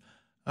Orthodox,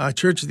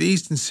 Church of the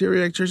East and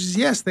Syriac churches,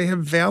 yes, they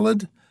have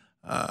valid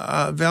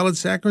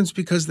sacraments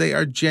because they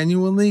are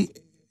genuinely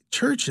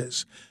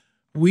churches.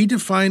 We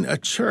define a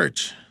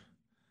church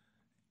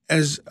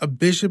as a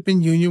bishop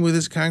in union with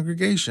his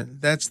congregation.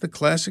 That's the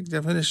classic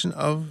definition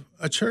of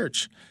a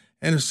church.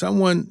 And if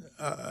someone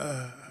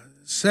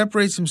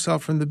separates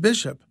himself from the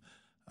bishop,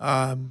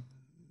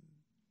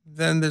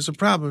 then there's a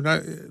problem.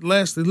 Now,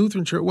 lastly,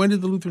 Lutheran Church. When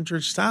did the Lutheran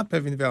Church stop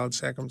having valid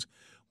sacraments?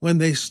 When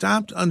they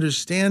stopped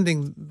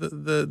understanding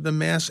the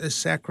Mass as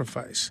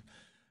sacrifice.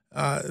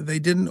 They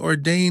didn't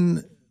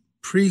ordain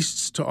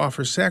priests to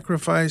offer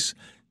sacrifice.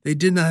 They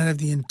did not have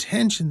the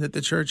intention that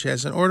the church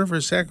has. In order for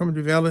a sacrament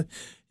to be valid,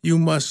 you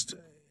must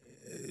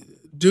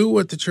do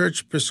what the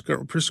church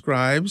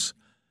prescribes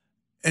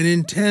and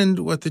intend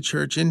what the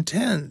church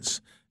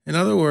intends. In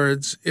other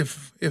words,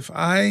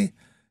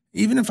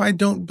 even if I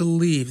don't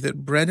believe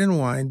that bread and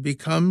wine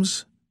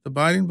becomes the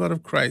body and blood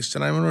of Christ,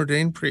 and I'm an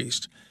ordained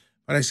priest,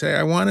 but I say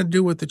I want to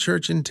do what the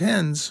church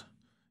intends,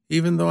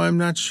 even though I'm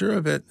not sure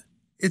of it,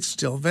 it's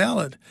still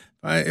valid.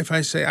 If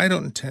I say I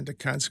don't intend to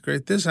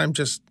consecrate this,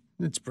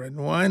 it's bread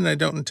and wine, and I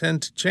don't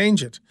intend to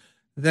change it,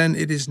 then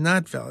it is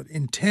not valid.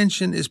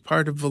 Intention is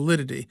part of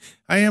validity.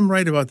 I am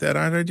right about that,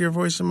 aren't I, dear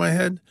voice in my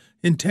head?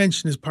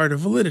 Intention is part of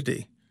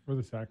validity. For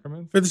the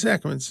sacraments? For the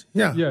sacraments,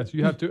 yeah. Yes,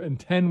 you have to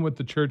intend what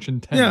the church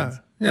intends.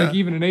 Yeah. Like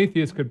even an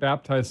atheist could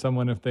baptize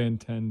someone if they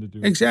intend to do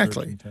what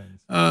exactly. the church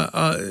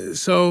intends.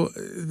 So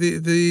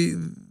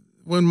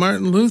when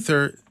Martin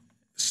Luther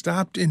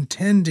stopped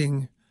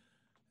intending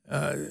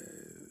to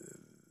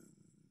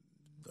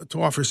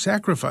offer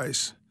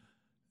sacrifice,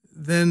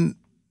 then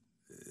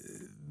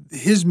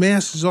his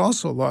Mass has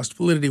also lost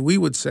validity, we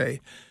would say.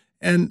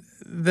 And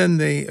then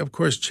they, of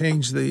course,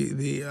 changed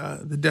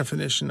the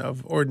definition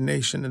of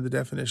ordination and the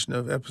definition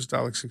of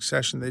apostolic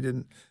succession. They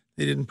didn't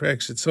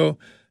practice it. So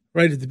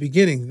right at the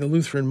beginning, the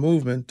Lutheran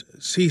movement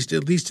ceased,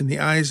 at least in the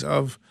eyes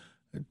of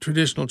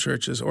traditional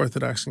churches,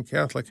 Orthodox and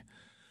Catholic,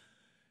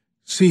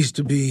 ceased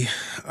to be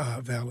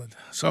valid.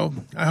 So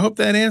I hope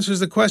that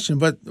answers the question.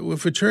 But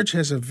if a church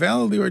has a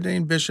validly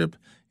ordained bishop,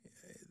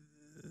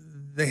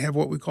 they have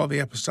what we call the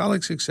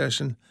apostolic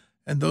succession,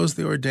 and those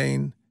they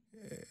ordain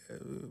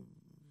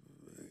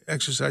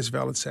exercise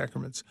valid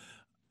sacraments.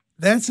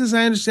 That's as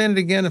I understand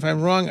it. Again, if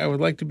I'm wrong, I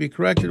would like to be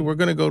corrected. We're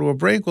going to go to a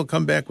break. We'll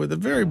come back with a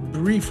very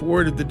brief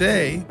word of the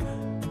day,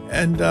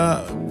 and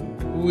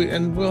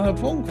we'll have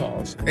phone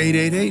calls.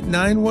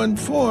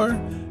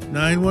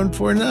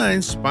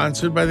 888-914-9149,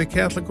 sponsored by the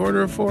Catholic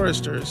Order of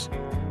Foresters.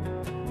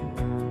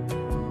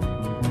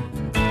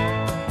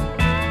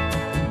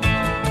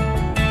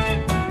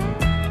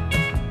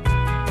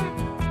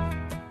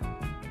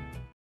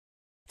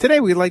 Today,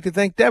 we'd like to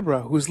thank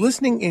Deborah, who's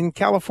listening in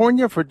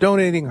California, for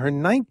donating her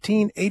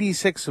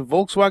 1986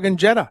 Volkswagen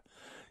Jetta.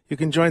 You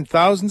can join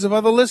thousands of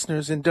other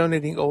listeners in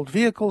donating old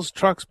vehicles,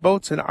 trucks,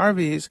 boats, and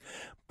RVs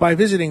by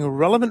visiting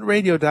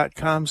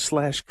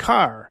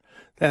relevantradio.com/car.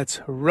 That's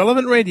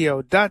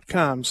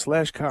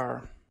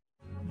relevantradio.com/car.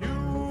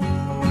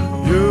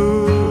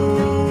 You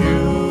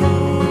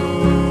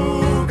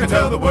can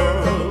tell the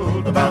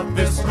world about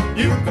this.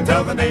 You can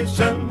tell the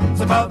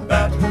nations about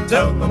that.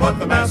 Tell them what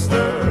the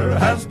Master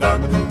has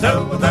done.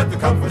 Tell them that the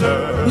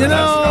Comforter has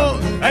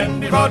come.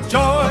 And he brought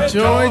joy.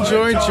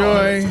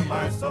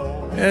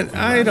 And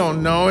I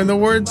don't know, in the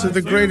words of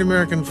the great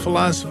American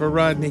philosopher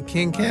Rodney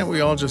King, can't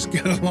we all just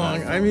get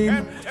along? I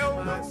mean,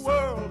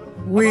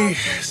 we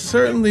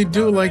certainly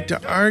do like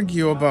to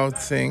argue about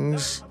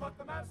things.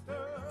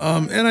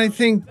 And I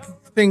think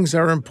things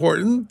are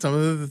important, some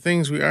of the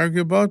things we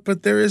argue about,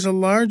 but there is a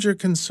larger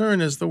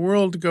concern as the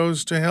world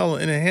goes to hell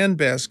in a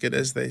handbasket,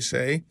 as they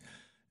say.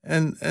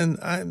 And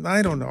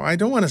I don't know. I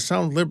don't want to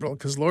sound liberal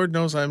because Lord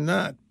knows I'm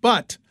not.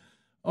 But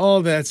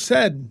all that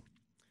said,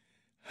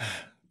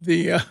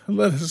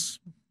 let us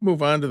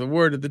move on to the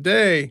word of the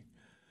day.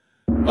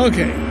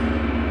 Okay.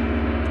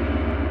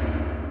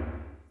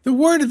 The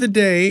word of the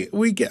day,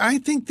 I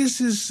think this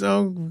is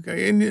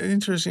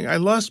interesting. I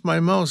lost my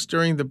mouse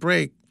during the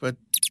break, but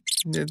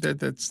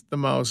that's the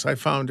mouse. I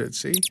found it.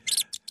 See?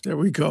 There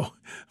we go.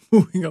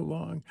 Moving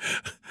along.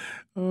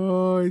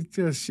 Oh,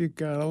 you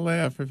gotta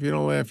laugh. If you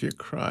don't laugh, you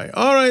cry.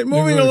 All right,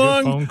 moving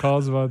along. Get phone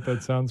calls about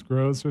that sounds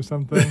gross or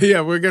something.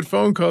 Yeah, we get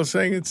phone calls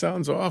saying it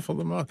sounds awful.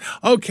 The mouth.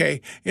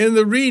 Okay, in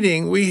the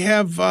reading we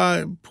have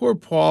poor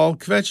Paul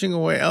kvetching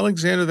away.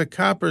 Alexander the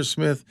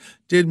coppersmith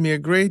did me a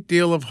great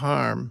deal of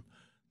harm.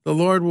 The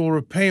Lord will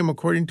repay him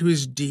according to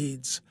his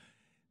deeds.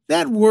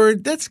 That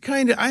word, that's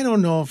kind of, I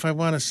don't know if I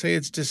want to say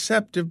it's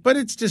deceptive, but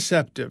it's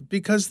deceptive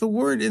because the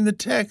word in the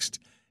text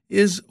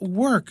is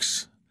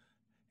works.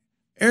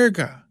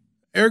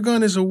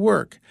 Ergon is a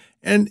work.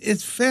 And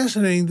it's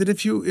fascinating that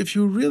if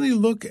you really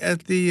look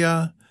at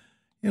the,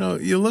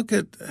 you look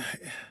at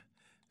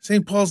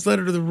St. Paul's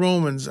letter to the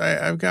Romans.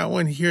 I've got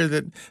one here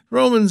that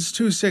Romans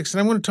 2:6,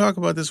 and I'm going to talk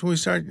about this when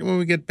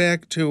we get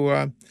back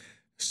to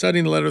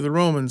studying the letter of the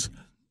Romans.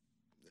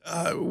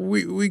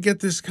 We get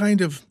this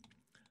kind of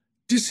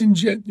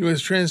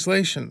disingenuous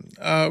translation.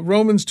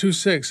 Romans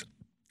 2:6,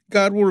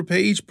 God will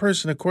repay each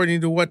person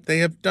according to what they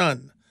have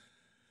done.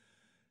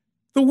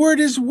 The word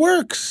is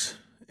works.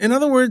 In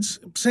other words,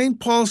 St.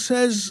 Paul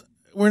says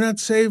we're not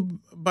saved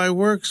by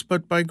works,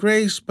 but by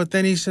grace. But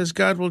then he says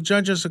God will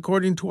judge us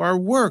according to our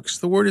works.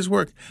 The word is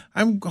work.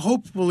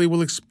 Hopefully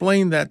we'll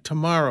explain that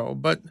tomorrow.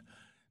 But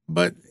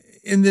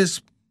in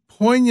this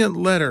poignant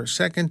letter,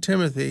 2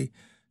 Timothy,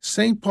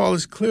 St. Paul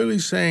is clearly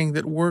saying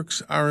that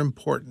works are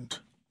important,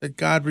 that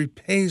God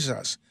repays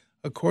us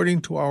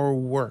according to our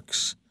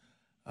works.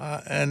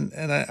 And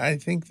I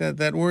think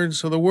that word,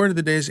 so the word of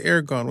the day is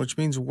ergon, which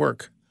means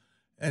work.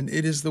 And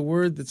it is the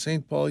word that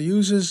St. Paul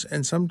uses,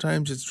 and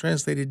sometimes it's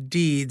translated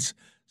deeds.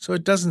 So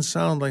it doesn't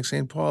sound like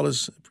St. Paul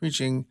is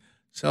preaching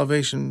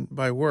salvation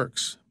by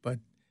works, but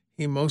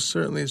he most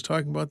certainly is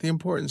talking about the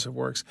importance of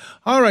works.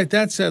 All right,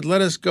 that said,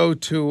 let us go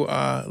to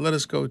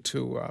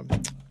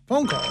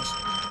phone calls.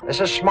 This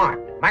is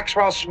Smart,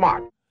 Maxwell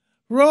Smart.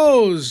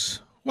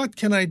 Rose, what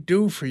can I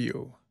do for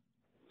you?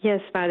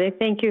 Yes, Father.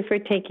 Thank you for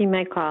taking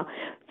my call.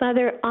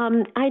 Father,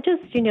 I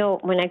just,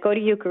 when I go to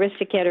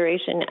Eucharistic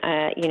adoration,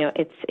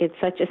 it's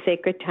such a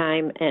sacred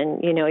time,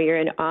 and, you're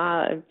in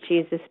awe of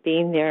Jesus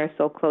being there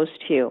so close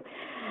to you.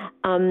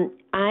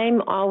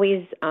 I'm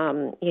always,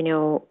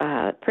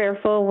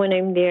 prayerful when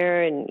I'm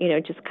there and,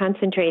 just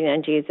concentrating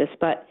on Jesus.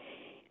 But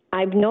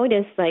I've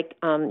noticed,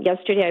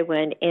 yesterday I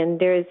went, and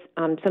there's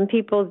some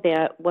people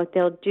that what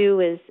they'll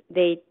do is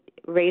they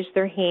raise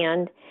their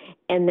hand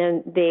and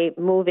then they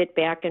move it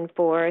back and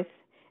forth,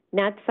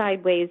 not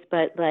sideways,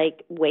 but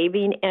like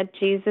waving at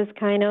Jesus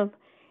kind of.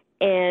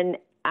 And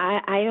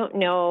I don't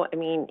know,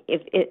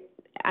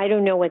 I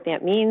don't know what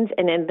that means.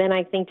 And then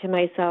I think to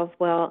myself,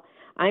 well,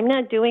 I'm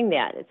not doing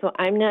that. So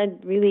I'm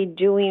not really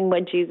doing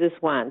what Jesus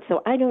wants.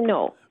 So I don't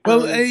know.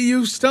 Well,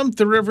 you stumped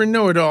the Reverend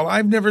Know-It-All.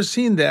 I've never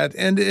seen that.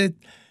 And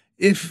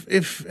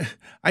if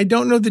I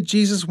don't know that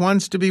Jesus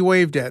wants to be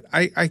waved at,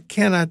 I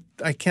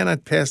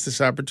cannot pass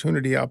this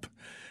opportunity up.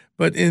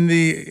 But in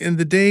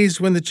the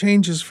days when the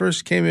changes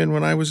first came in,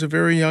 when I was a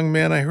very young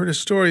man, I heard a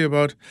story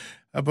about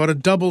a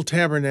double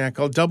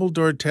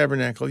double-doored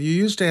tabernacle. You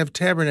used to have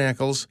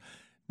tabernacles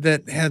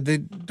that had the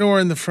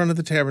door in the front of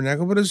the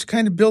tabernacle, but it was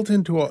kind of built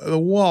into the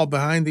wall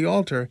behind the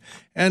altar.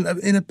 And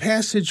in a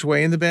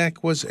passageway in the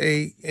back was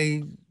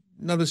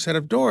another set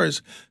of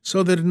doors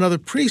so that another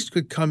priest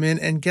could come in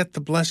and get the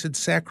Blessed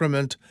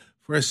Sacrament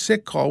for a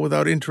sick call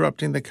without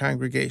interrupting the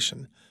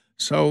congregation.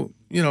 So,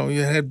 you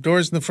had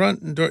doors in the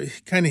front and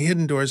kind of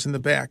hidden doors in the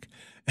back.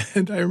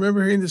 And I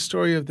remember hearing the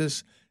story of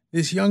this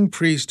young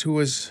priest who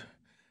was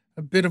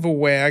a bit of a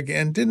wag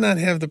and did not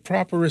have the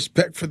proper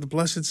respect for the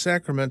Blessed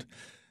Sacrament.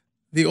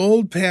 The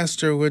old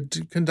pastor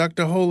would conduct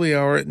a holy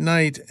hour at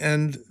night,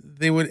 and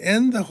they would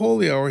end the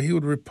holy hour. He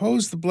would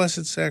repose the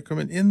Blessed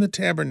Sacrament in the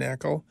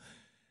tabernacle.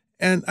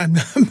 And I'm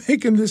not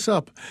making this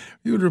up.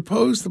 He would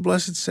repose the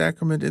Blessed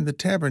Sacrament in the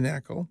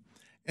tabernacle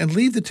and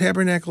leave the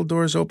tabernacle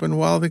doors open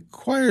while the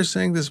choir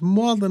sang this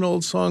maudlin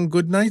old song,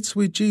 "Good Night,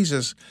 Sweet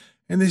Jesus."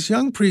 And this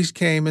young priest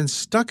came and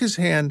stuck his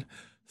hand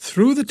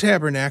through the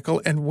tabernacle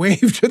and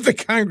waved at the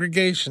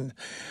congregation.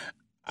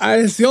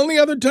 It's the only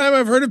other time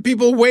I've heard of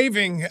people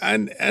waving,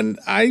 and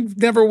I've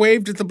never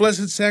waved at the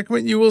Blessed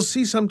Sacrament. You will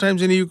see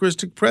sometimes in a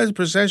Eucharistic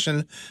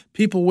procession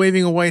people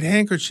waving a white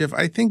handkerchief.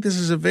 I think this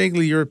is a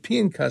vaguely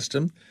European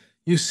custom.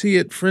 You see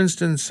it, for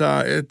instance,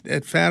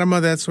 at Fatima,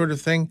 that sort of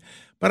thing.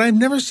 But I've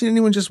never seen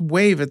anyone just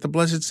wave at the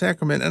Blessed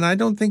Sacrament, and I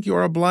don't think you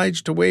are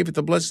obliged to wave at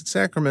the Blessed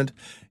Sacrament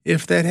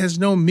if that has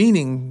no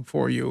meaning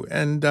for you.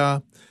 And,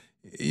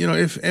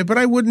 but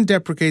I wouldn't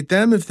deprecate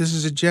them. If this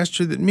is a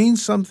gesture that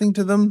means something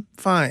to them,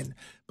 fine.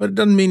 But it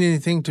doesn't mean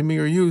anything to me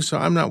or you, so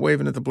I'm not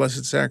waving at the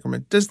Blessed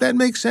Sacrament. Does that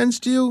make sense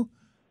to you?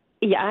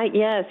 Yeah,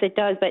 yes, it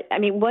does. But,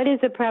 what is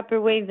a proper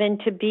way then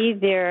to be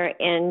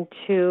there and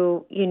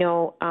to,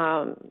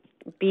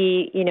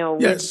 be, yes,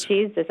 with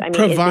Jesus?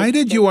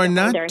 Provided you are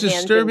not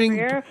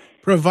disturbing,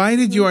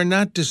 provided you are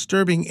not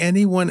disturbing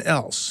anyone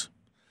else.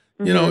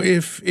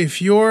 Mm-hmm.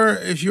 If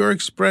your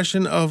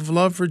expression of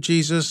love for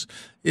Jesus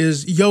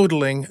is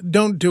yodeling,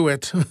 don't do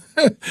it.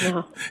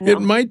 No.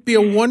 It might be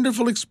a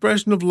wonderful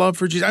expression of love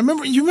for Jesus.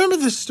 You remember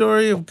the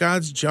story of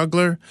God's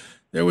juggler?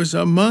 There was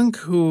a monk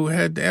who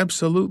had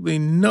absolutely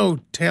no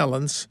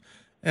talents,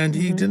 and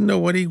he didn't know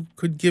what he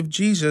could give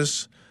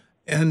Jesus.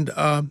 And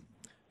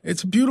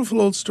it's a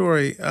beautiful old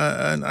story,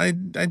 and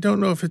I don't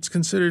know if it's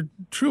considered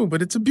true,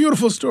 but it's a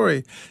beautiful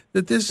story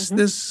that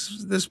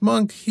this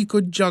monk, he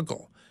could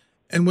juggle.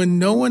 And when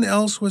no one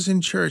else was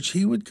in church,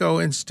 he would go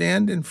and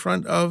stand in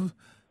front of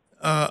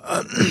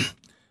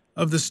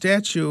the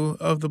statue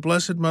of the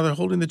Blessed Mother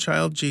holding the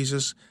child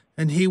Jesus,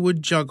 and he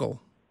would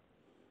juggle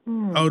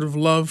out of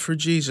love for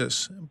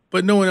Jesus.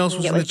 But no one else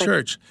was in the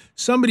church.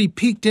 Somebody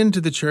peeked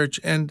into the church,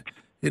 and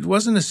it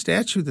wasn't a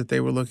statue that they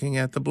were looking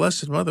at. The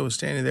Blessed Mother was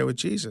standing there with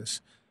Jesus.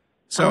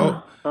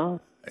 So,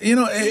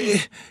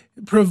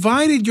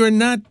 provided you're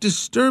not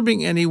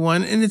disturbing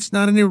anyone and it's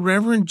not an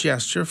irreverent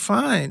gesture,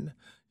 fine.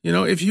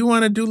 If you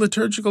want to do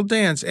liturgical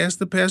dance, ask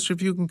the pastor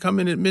if you can come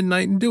in at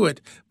midnight and do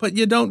it. But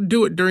you don't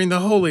do it during the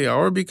holy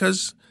hour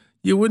because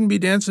you wouldn't be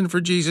dancing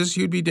for Jesus.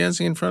 You'd be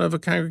dancing in front of a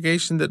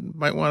congregation that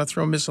might want to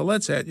throw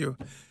missalettes at you.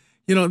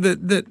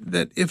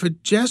 That if a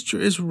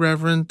gesture is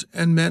reverent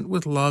and meant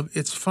with love,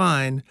 it's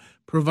fine,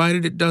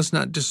 provided it does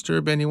not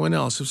disturb anyone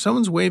else. If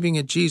someone's waving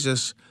at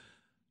Jesus,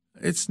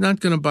 it's not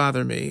going to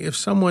bother me. If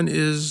someone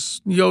is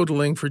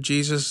yodeling for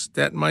Jesus,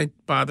 that might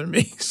bother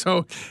me.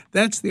 So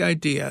that's the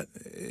idea.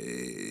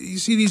 You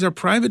see, these are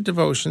private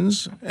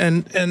devotions,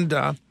 and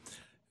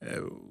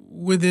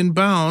within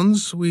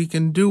bounds, we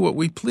can do what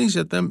we please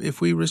at them if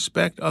we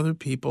respect other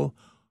people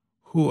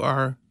who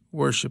are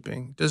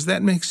worshiping. Does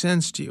that make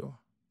sense to you?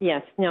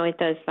 Yes. No, it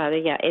does, Father.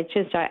 Yeah. It's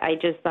just, I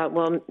just thought,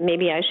 well,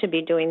 maybe I should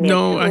be doing that.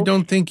 No, too. I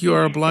don't think you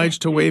are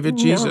obliged to wave at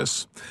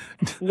Jesus.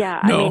 Yeah.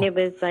 No. I mean, it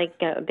was like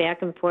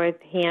back and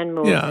forth hand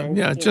movement.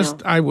 Yeah.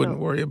 I wouldn't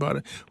worry about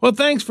it. Well,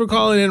 thanks for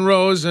calling in,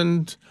 Rose.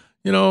 And,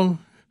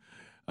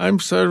 I'm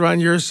sort of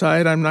on your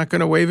side. I'm not going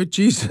to wave at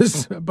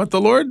Jesus. But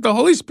the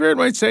Holy Spirit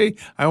might say,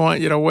 I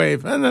want you to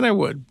wave. And then I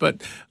would.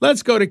 But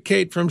let's go to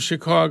Kate from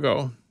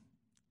Chicago.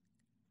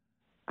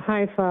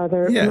 Hi,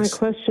 Father. Yes. My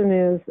question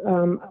is,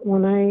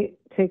 when I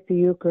take the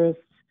Eucharist,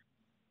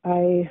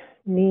 I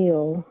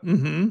kneel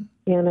and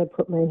I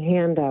put my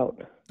hand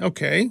out.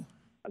 Okay.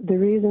 The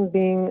reason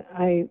being,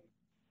 I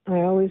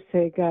always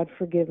say, God,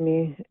 forgive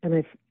me,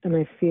 and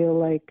I feel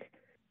like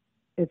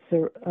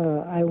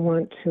I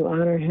want to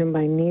honor Him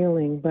by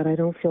kneeling, but I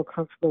don't feel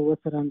comfortable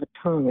with it on the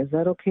tongue. Is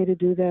that okay to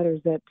do that, or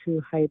is that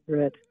too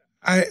hybrid?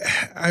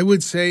 I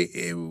would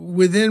say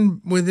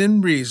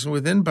within reason,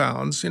 within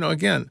bounds.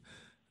 Again,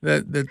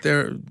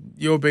 that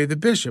you obey the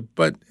bishop,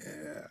 but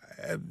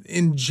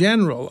in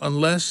general,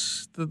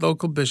 unless the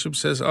local bishop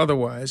says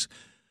otherwise,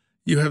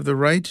 you have the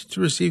right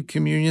to receive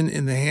communion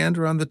in the hand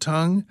or on the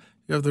tongue.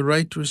 You have the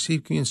right to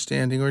receive communion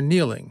standing or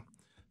kneeling.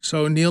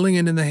 So kneeling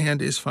and in the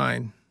hand is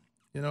fine,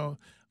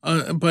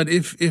 But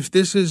if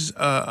this is,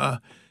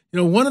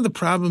 one of the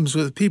problems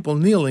with people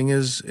kneeling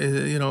is,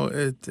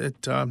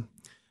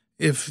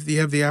 if you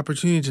have the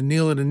opportunity to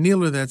kneel at a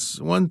kneeler,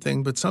 that's one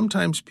thing. But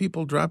sometimes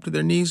people drop to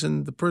their knees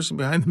and the person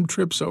behind them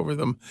trips over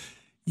them.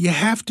 You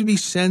have to be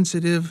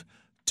sensitive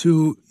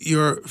to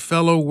your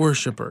fellow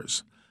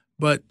worshipers.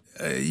 But,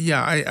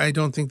 I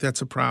don't think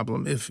that's a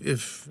problem. If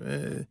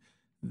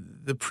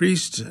the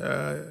priest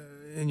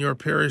in your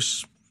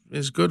parish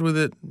is good with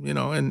it,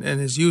 and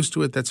is used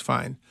to it, that's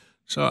fine.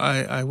 So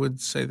I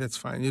would say that's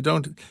fine.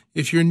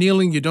 If you're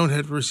kneeling, you don't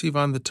have to receive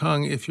on the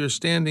tongue. If you're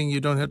standing,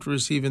 you don't have to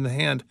receive in the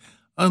hand,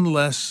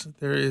 unless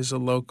there is a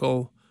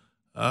local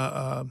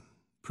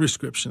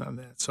prescription on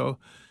that. So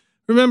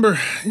remember,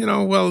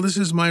 this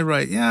is my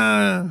right.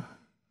 Yeah,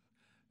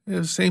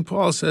 St.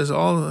 Paul says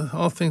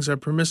all things are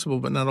permissible,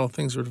 but not all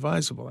things are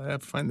advisable. I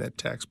have to find that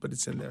text, but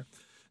it's in there.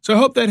 So I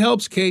hope that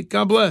helps, Kate.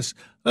 God bless.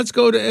 Let's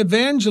go to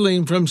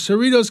Evangeline from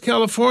Cerritos,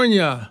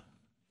 California.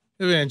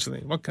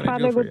 Evangeline, what can I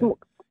do for you?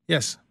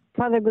 Yes.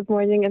 Father, good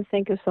morning, and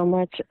thank you so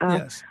much.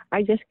 Yes.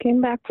 I just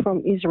came back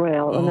from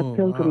Israel on a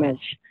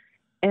pilgrimage,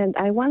 and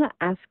I want to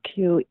ask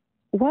you,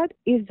 what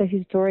is the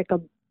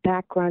historical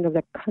background of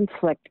the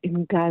conflict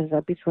in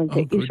Gaza between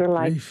the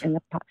Israelites and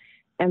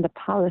the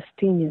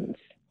Palestinians?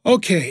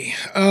 Okay,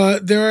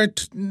 there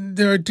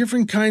are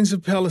different kinds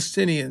of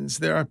Palestinians.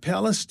 There are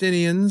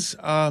Palestinians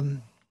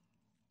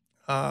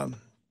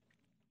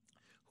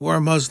who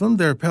are Muslim.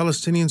 There are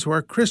Palestinians who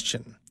are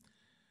Christian.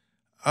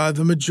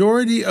 The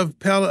majority of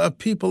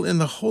people in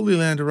the Holy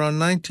Land around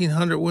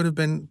 1900 would have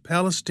been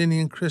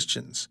Palestinian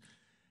Christians.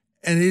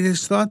 And it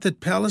is thought that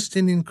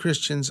Palestinian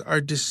Christians are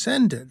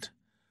descended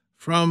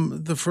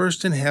from the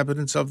first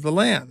inhabitants of the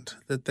land,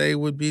 that they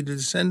would be the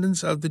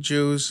descendants of the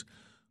Jews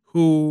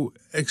who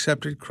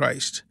accepted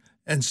Christ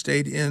and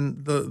stayed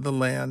in the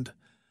land.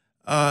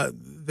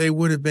 They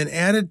would have been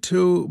added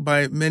to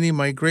by many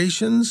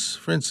migrations.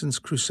 For instance,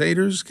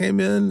 Crusaders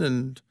came in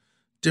and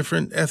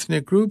different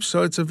ethnic groups,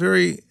 so it's a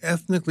very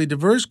ethnically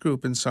diverse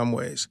group in some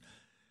ways.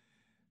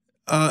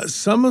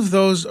 Some of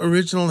those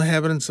original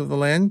inhabitants of the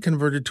land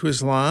converted to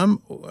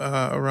Islam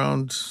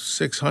around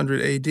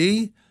 600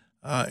 A.D.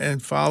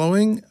 And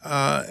following,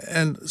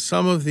 and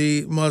some of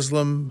the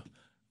Muslim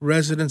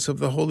residents of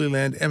the Holy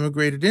Land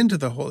emigrated into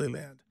the Holy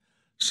Land.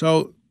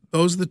 So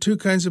those are the two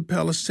kinds of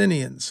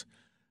Palestinians.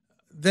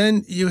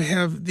 Then you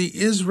have the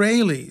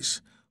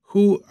Israelis,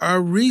 who are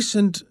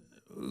recent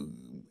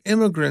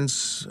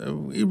immigrants,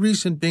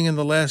 recent being in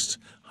the last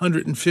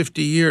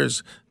 150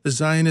 years. The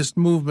Zionist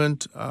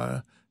movement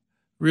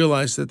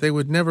realized that they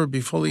would never be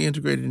fully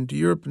integrated into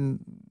Europe and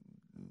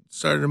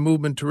started a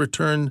movement to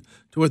return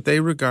to what they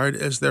regard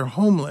as their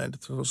homeland.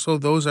 So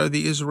those are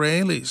the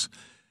Israelis.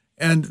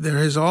 And there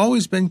has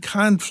always been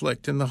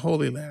conflict in the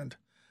Holy Land.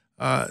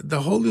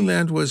 The Holy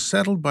Land was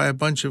settled by a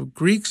bunch of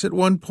Greeks at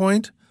one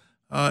point,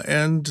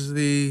 and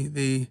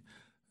the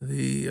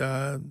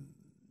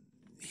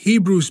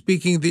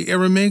Hebrew-speaking, the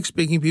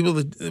Aramaic-speaking people,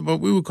 what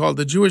we would call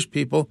the Jewish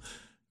people,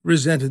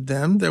 resented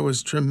them. There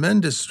was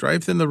tremendous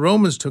strife. Then the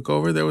Romans took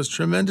over. There was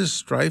tremendous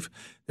strife.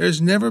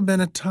 There's never been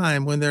a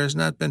time when there has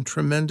not been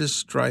tremendous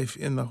strife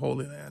in the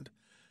Holy Land.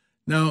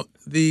 Now,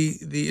 the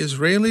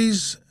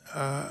Israelis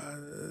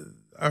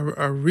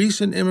are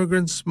recent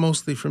immigrants,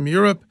 mostly from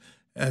Europe,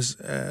 as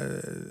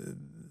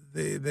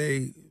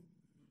they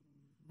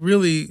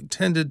really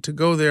tended to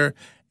go there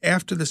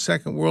after the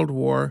Second World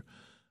War.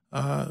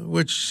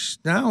 which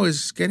now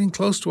is getting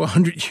close to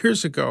 100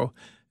 years ago,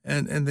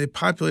 and they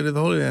populated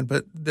the Holy Land.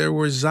 But there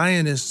were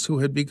Zionists who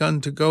had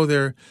begun to go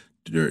there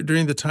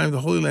during the time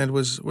the Holy Land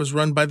was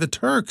run by the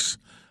Turks.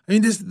 I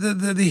mean,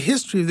 the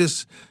history of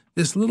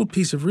this little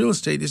piece of real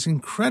estate is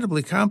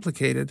incredibly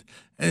complicated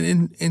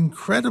and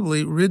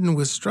incredibly ridden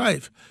with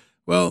strife.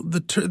 Well,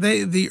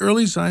 the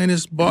early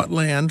Zionists bought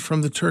land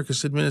from the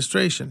Turkish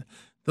administration.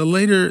 The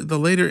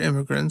later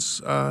immigrants,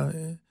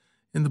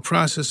 in the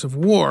process of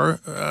war,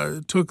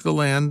 took the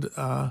land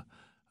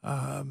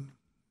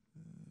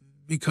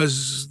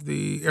because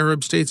the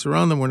Arab states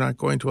around them were not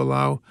going to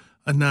allow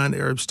a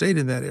non-Arab state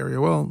in that area.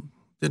 Well,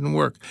 didn't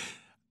work.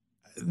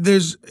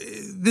 This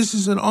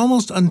is an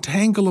almost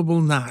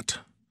untangleable knot,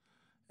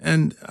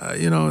 and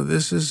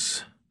this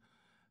is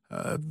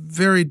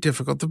very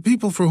difficult. The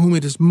people for whom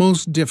it is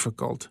most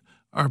difficult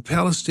are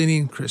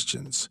Palestinian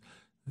Christians.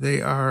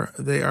 They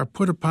are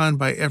put upon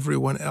by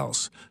everyone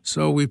else.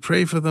 So we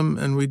pray for them,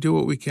 and we do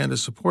what we can to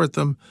support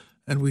them,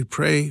 and we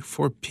pray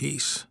for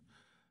peace.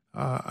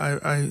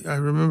 I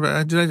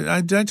remember. Did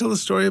I tell the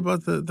story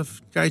about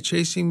the guy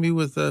chasing me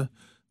with the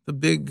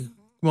big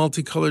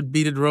multicolored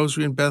beaded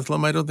rosary in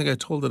Bethlehem? I don't think I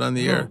told it on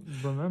the air.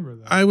 Remember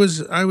that. I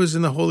was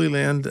in the Holy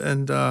Land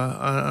and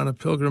on a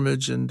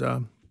pilgrimage, and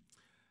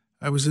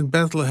I was in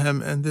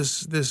Bethlehem, and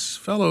this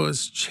fellow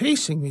is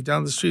chasing me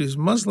down the street. He's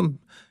Muslim,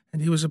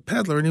 and he was a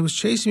peddler, and he was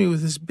chasing me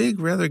with this big,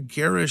 rather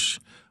garish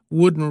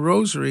wooden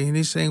rosary, and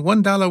he's saying,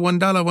 $1, $1, $1,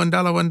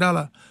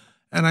 $1.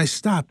 And I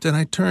stopped, and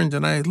I turned,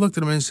 and I looked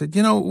at him and said,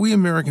 we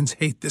Americans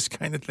hate this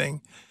kind of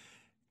thing.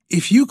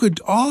 If you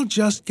could all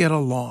just get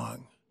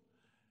along.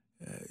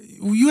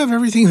 You have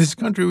everything in this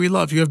country we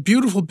love. You have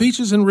beautiful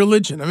beaches and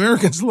religion.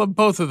 Americans love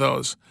both of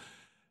those.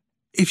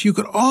 If you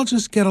could all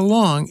just get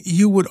along,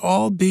 you would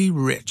all be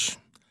rich.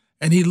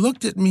 And he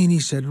looked at me and he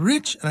said,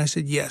 rich? And I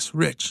said, yes,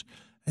 rich.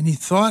 And he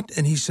thought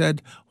and he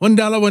said, $1,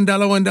 $1, $1,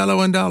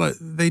 $1.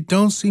 They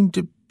don't seem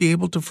to be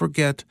able to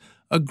forget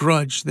a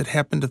grudge that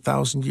happened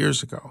 1,000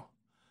 years ago.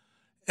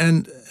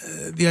 And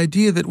the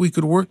idea that we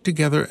could work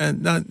together,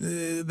 and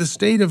the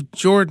state of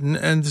Jordan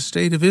and the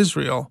state of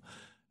Israel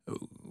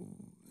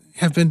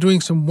have been doing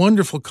some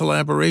wonderful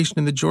collaboration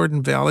in the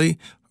Jordan Valley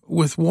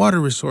with water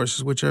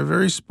resources, which are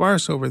very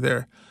sparse over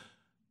there.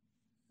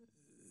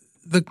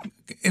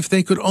 If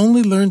they could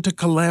only learn to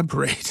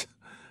collaborate,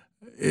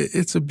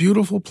 it's a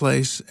beautiful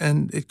place,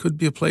 and it could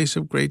be a place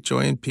of great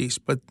joy and peace.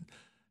 But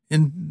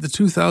in the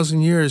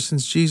 2,000 years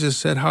since Jesus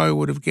said how I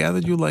would have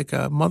gathered you like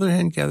a mother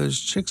hen gathers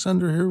chicks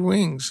under her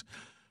wings,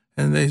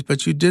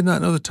 but you did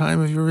not know the time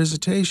of your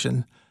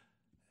visitation.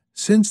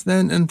 Since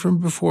then and from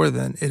before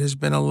then, it has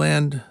been a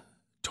land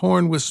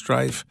torn with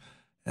strife,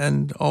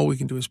 and all we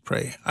can do is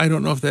pray. I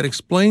don't know if that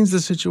explains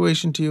the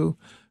situation to you,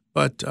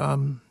 but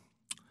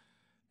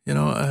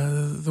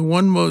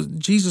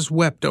Jesus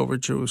wept over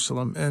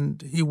Jerusalem,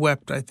 and he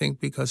wept, I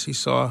think, because he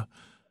saw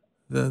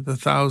the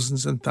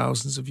thousands and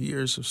thousands of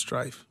years of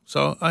strife.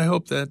 So I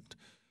hope that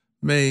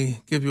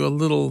may give you a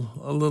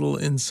little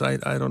insight.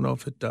 I don't know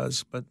if it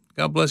does, but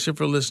God bless you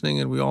for listening,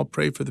 and we all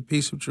pray for the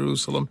peace of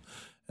Jerusalem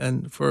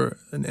and for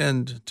an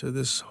end to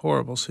this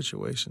horrible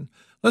situation.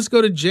 Let's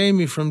go to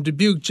Jamie from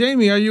Dubuque.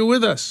 Jamie, are you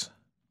with us?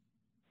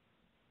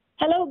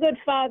 Hello, good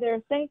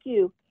Father. Thank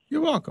you.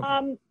 You're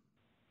welcome.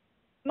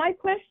 My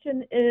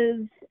question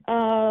is,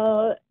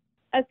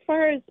 as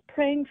far as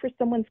praying for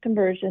someone's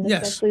conversion,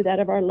 yes, especially that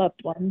of our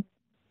loved ones,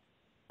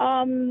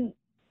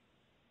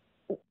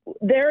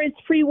 there is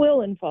free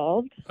will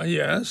involved.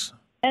 Yes.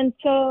 And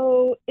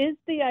so is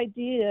the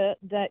idea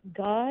that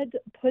God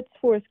puts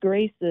forth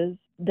graces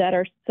that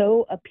are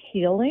so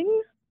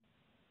appealing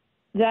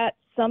that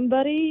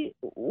somebody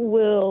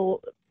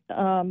will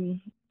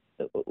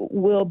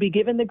be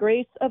given the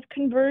grace of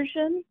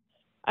conversion?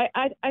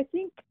 I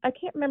think, I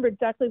can't remember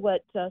exactly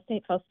what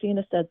St.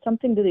 Faustina said,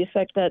 something to the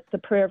effect that the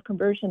prayer of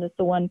conversion is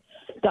the one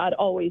God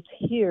always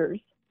hears.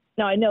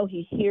 Now, I know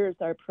he hears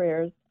our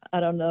prayers. I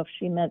don't know if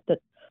she meant that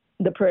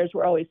the prayers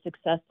were always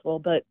successful,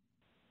 but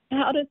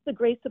how does the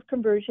grace of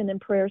conversion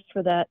and prayers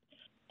for that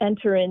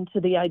enter into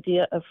the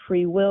idea of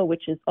free will,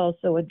 which is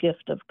also a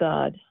gift of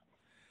God?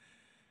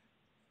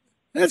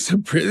 There's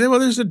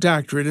a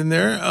doctorate in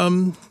there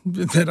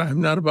that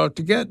I'm not about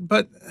to get,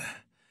 but,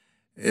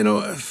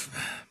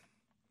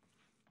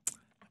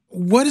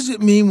 what does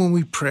it mean when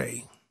we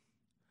pray?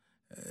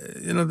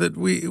 That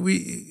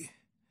we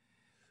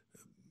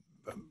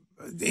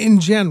in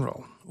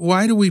general,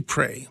 why do we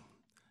pray?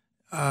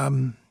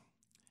 The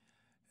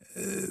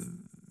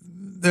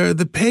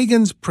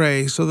pagans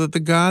pray so that the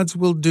gods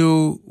will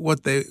do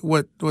what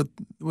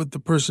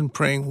the person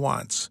praying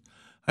wants.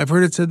 I've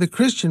heard it said the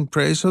Christian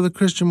prays so the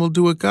Christian will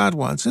do what God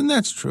wants, and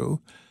that's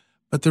true.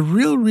 But the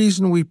real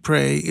reason we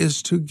pray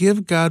is to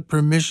give God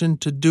permission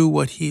to do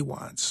what he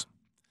wants.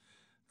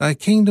 Thy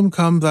kingdom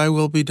come, thy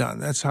will be done.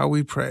 That's how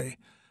we pray.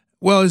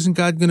 Well, isn't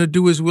God going to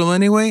do his will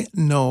anyway?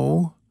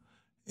 No.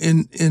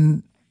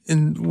 When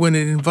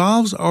it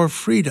involves our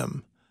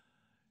freedom,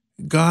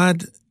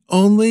 God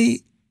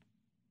only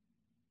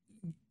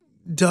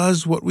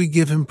does what we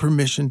give him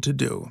permission to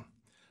do.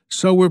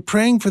 So we're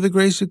praying for the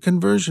grace of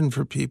conversion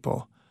for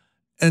people.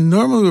 And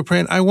normally we're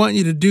praying, I want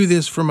you to do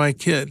this for my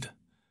kid.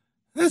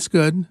 That's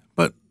good,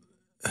 but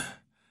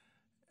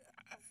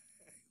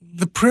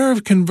the prayer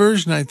of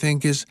conversion, I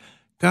think, is,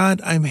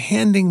 God, I'm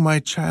handing my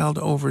child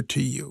over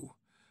to you.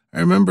 I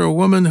remember a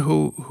woman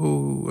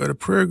who at a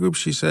prayer group,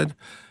 she said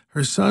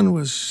her son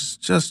was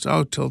just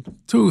out till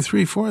 2,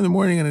 3, 4 in the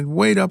morning, and I'd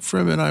wait up for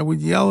him, and I would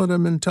yell at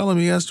him and tell him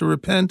he has to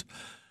repent,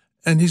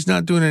 and he's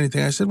not doing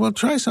anything. I said, well,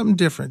 try something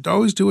different.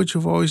 Always do what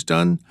you've always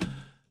done,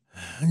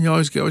 and you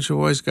always get what you've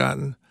always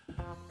gotten.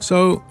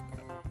 So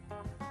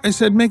I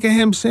said, make a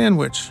ham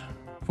sandwich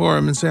for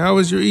him and say, how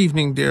was your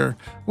evening, dear?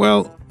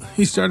 Well,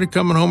 he started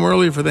coming home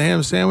early for the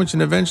ham sandwich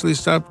and eventually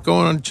stopped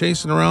going on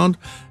chasing around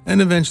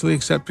and eventually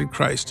accepted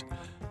Christ.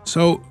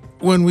 So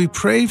when we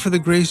pray for the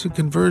grace of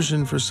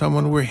conversion for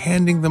someone, we're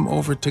handing them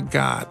over to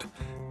God.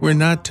 We're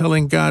not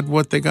telling God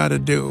what they got to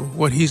do,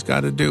 what he's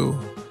got to do.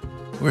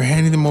 We're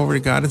handing them over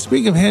to God. And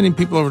speaking of handing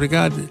people over to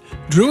God,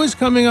 Drew is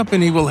coming up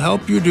and he will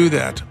help you do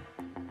that.